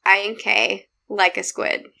 booksquad.inc. INK, like a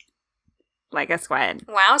squid. Like a squid.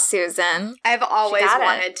 Wow, Susan. I've always got it.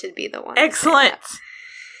 wanted to be the one. to say Excellent. that.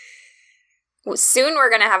 Well, soon we're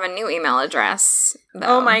going to have a new email address.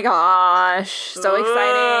 Though. Oh my gosh. So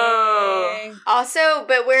Whoa. exciting. Also,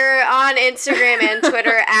 but we're on Instagram and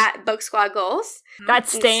Twitter at Book Squad Goals.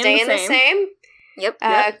 That's staying Staying the same. Yep.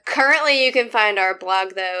 Currently, you can find our blog,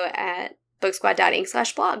 though, at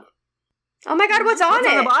booksquad.inc/blog. Oh my god, what's on What's it?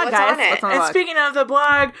 on the blog, What's guys? on it? What's on- And blog. speaking of the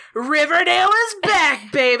blog, Riverdale is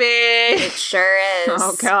back, baby! It sure is.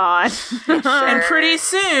 Oh, God. And pretty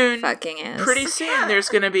soon, Fucking is. there's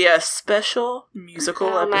going to be a special musical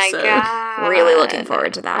Oh my episode. god. Really looking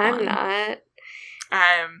forward to that I'm one. not.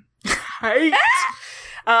 I'm hyped.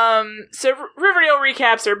 So Riverdale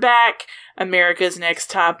recaps are back. America's Next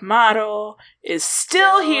Top Model is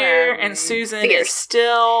still here, and Susan Fierce. is still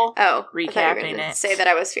Oh, I thought you were recapping gonna it. say that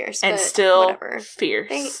I was fierce, and but still whatever.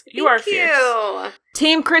 fierce. You are fierce. You.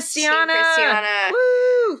 Team Christiana. Team Christiana.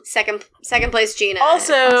 Woo! Second place Gina. if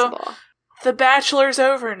Also- possible. The Bachelor's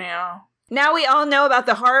over now. Now we all know about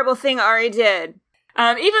the horrible thing Ari did.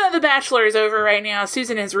 Even though The Bachelor is over right now,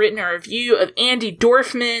 Susan has written a review of Andy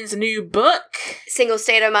Dorfman's new book, Single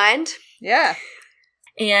State of Mind. Yeah.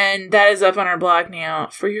 and that is up on our blog now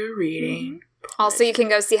for your reading. Also, you can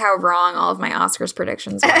go see how wrong all of my Oscars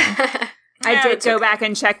predictions were. I Yeah, did it's go okay. back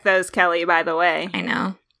and check those, Kelly, by the way. I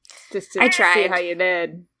know. Just to I see tried. how you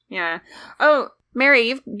did. Yeah. Oh,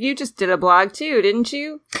 Mary, you just did a blog too, didn't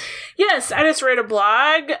you? Yes, I just read a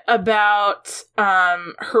blog about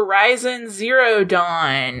Horizon Zero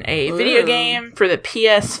Dawn, a video Ooh. game for the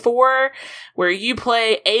PS4 where you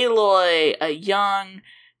play Aloy, a young,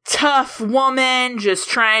 tough woman just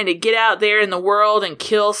trying to get out there in the world and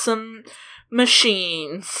kill some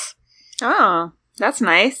machines. Oh, that's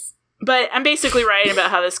nice. But I'm basically writing about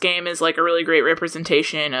how this game is like a really great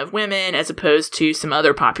representation of women as opposed to some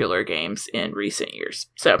other popular games in recent years.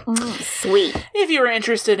 So, Sweet. if you are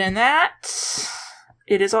interested in that,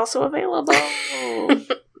 it is also available.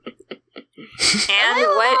 And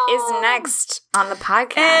what is next on the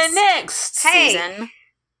podcast? And next, Hey. Susan.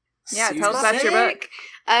 Yeah, tell us about your book.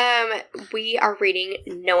 We are reading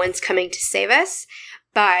No One's Coming to Save Us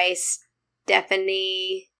by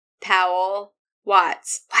Stephanie Powell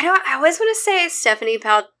Watts. Why do I always want to say Stephanie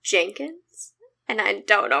Powell Jenkins? And I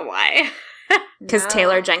don't know why. Because No.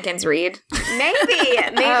 Taylor Jenkins Reid. Maybe,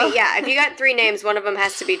 Oh. yeah. If you got three names, one of them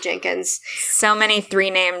has to be Jenkins. So many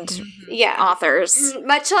three-named Yeah. authors.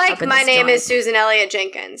 Much like Up in my this name joint. is Susan Elliott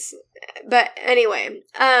Jenkins. But anyway,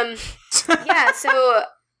 yeah, so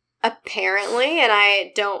apparently, and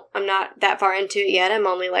I'm not that far into it yet. I'm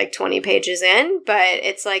only like 20 pages in, but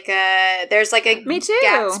it's like there's like a Me too.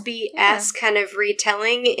 Gatsby-esque kind of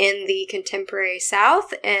retelling in the contemporary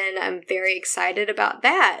South, and I'm very excited about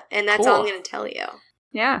that. And that's all I'm Cool. going to tell you.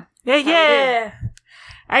 Yeah. yeah.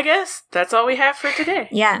 I guess that's all we have for today.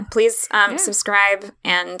 Yeah, please subscribe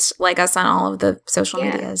and like us on all of the social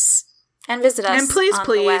Yeah. medias. And visit us And please, on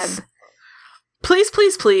the web. please,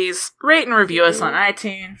 please rate and review us on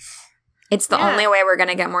iTunes. It's the only way we're going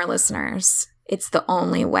to get more listeners. It's the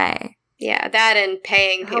only way. Yeah, that and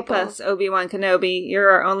paying people. Help us, Obi-Wan Kenobi. You're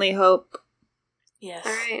our only hope. Yes.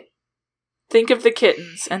 All right. Think of the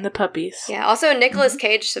kittens and the puppies. Yeah, also Nicolas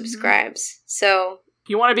Cage subscribes, so...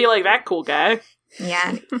 You want to be like that cool guy.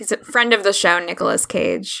 Yeah, he's a friend of the show, Nicolas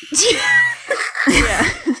Cage. Yeah.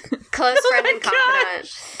 Close friend and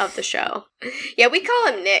confidant of the show. Yeah, we call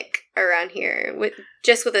him Nick around here,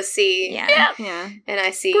 just with a C. Yeah. Yeah. And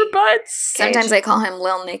I see. We're butts. Sometimes I call him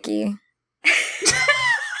Lil Nicky.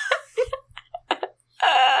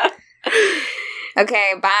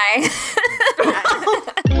 Okay, bye.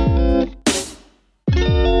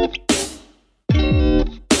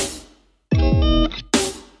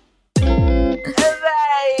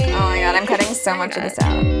 Oh my god, I'm cutting so much of this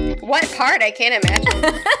out. What part? I can't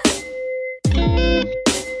imagine.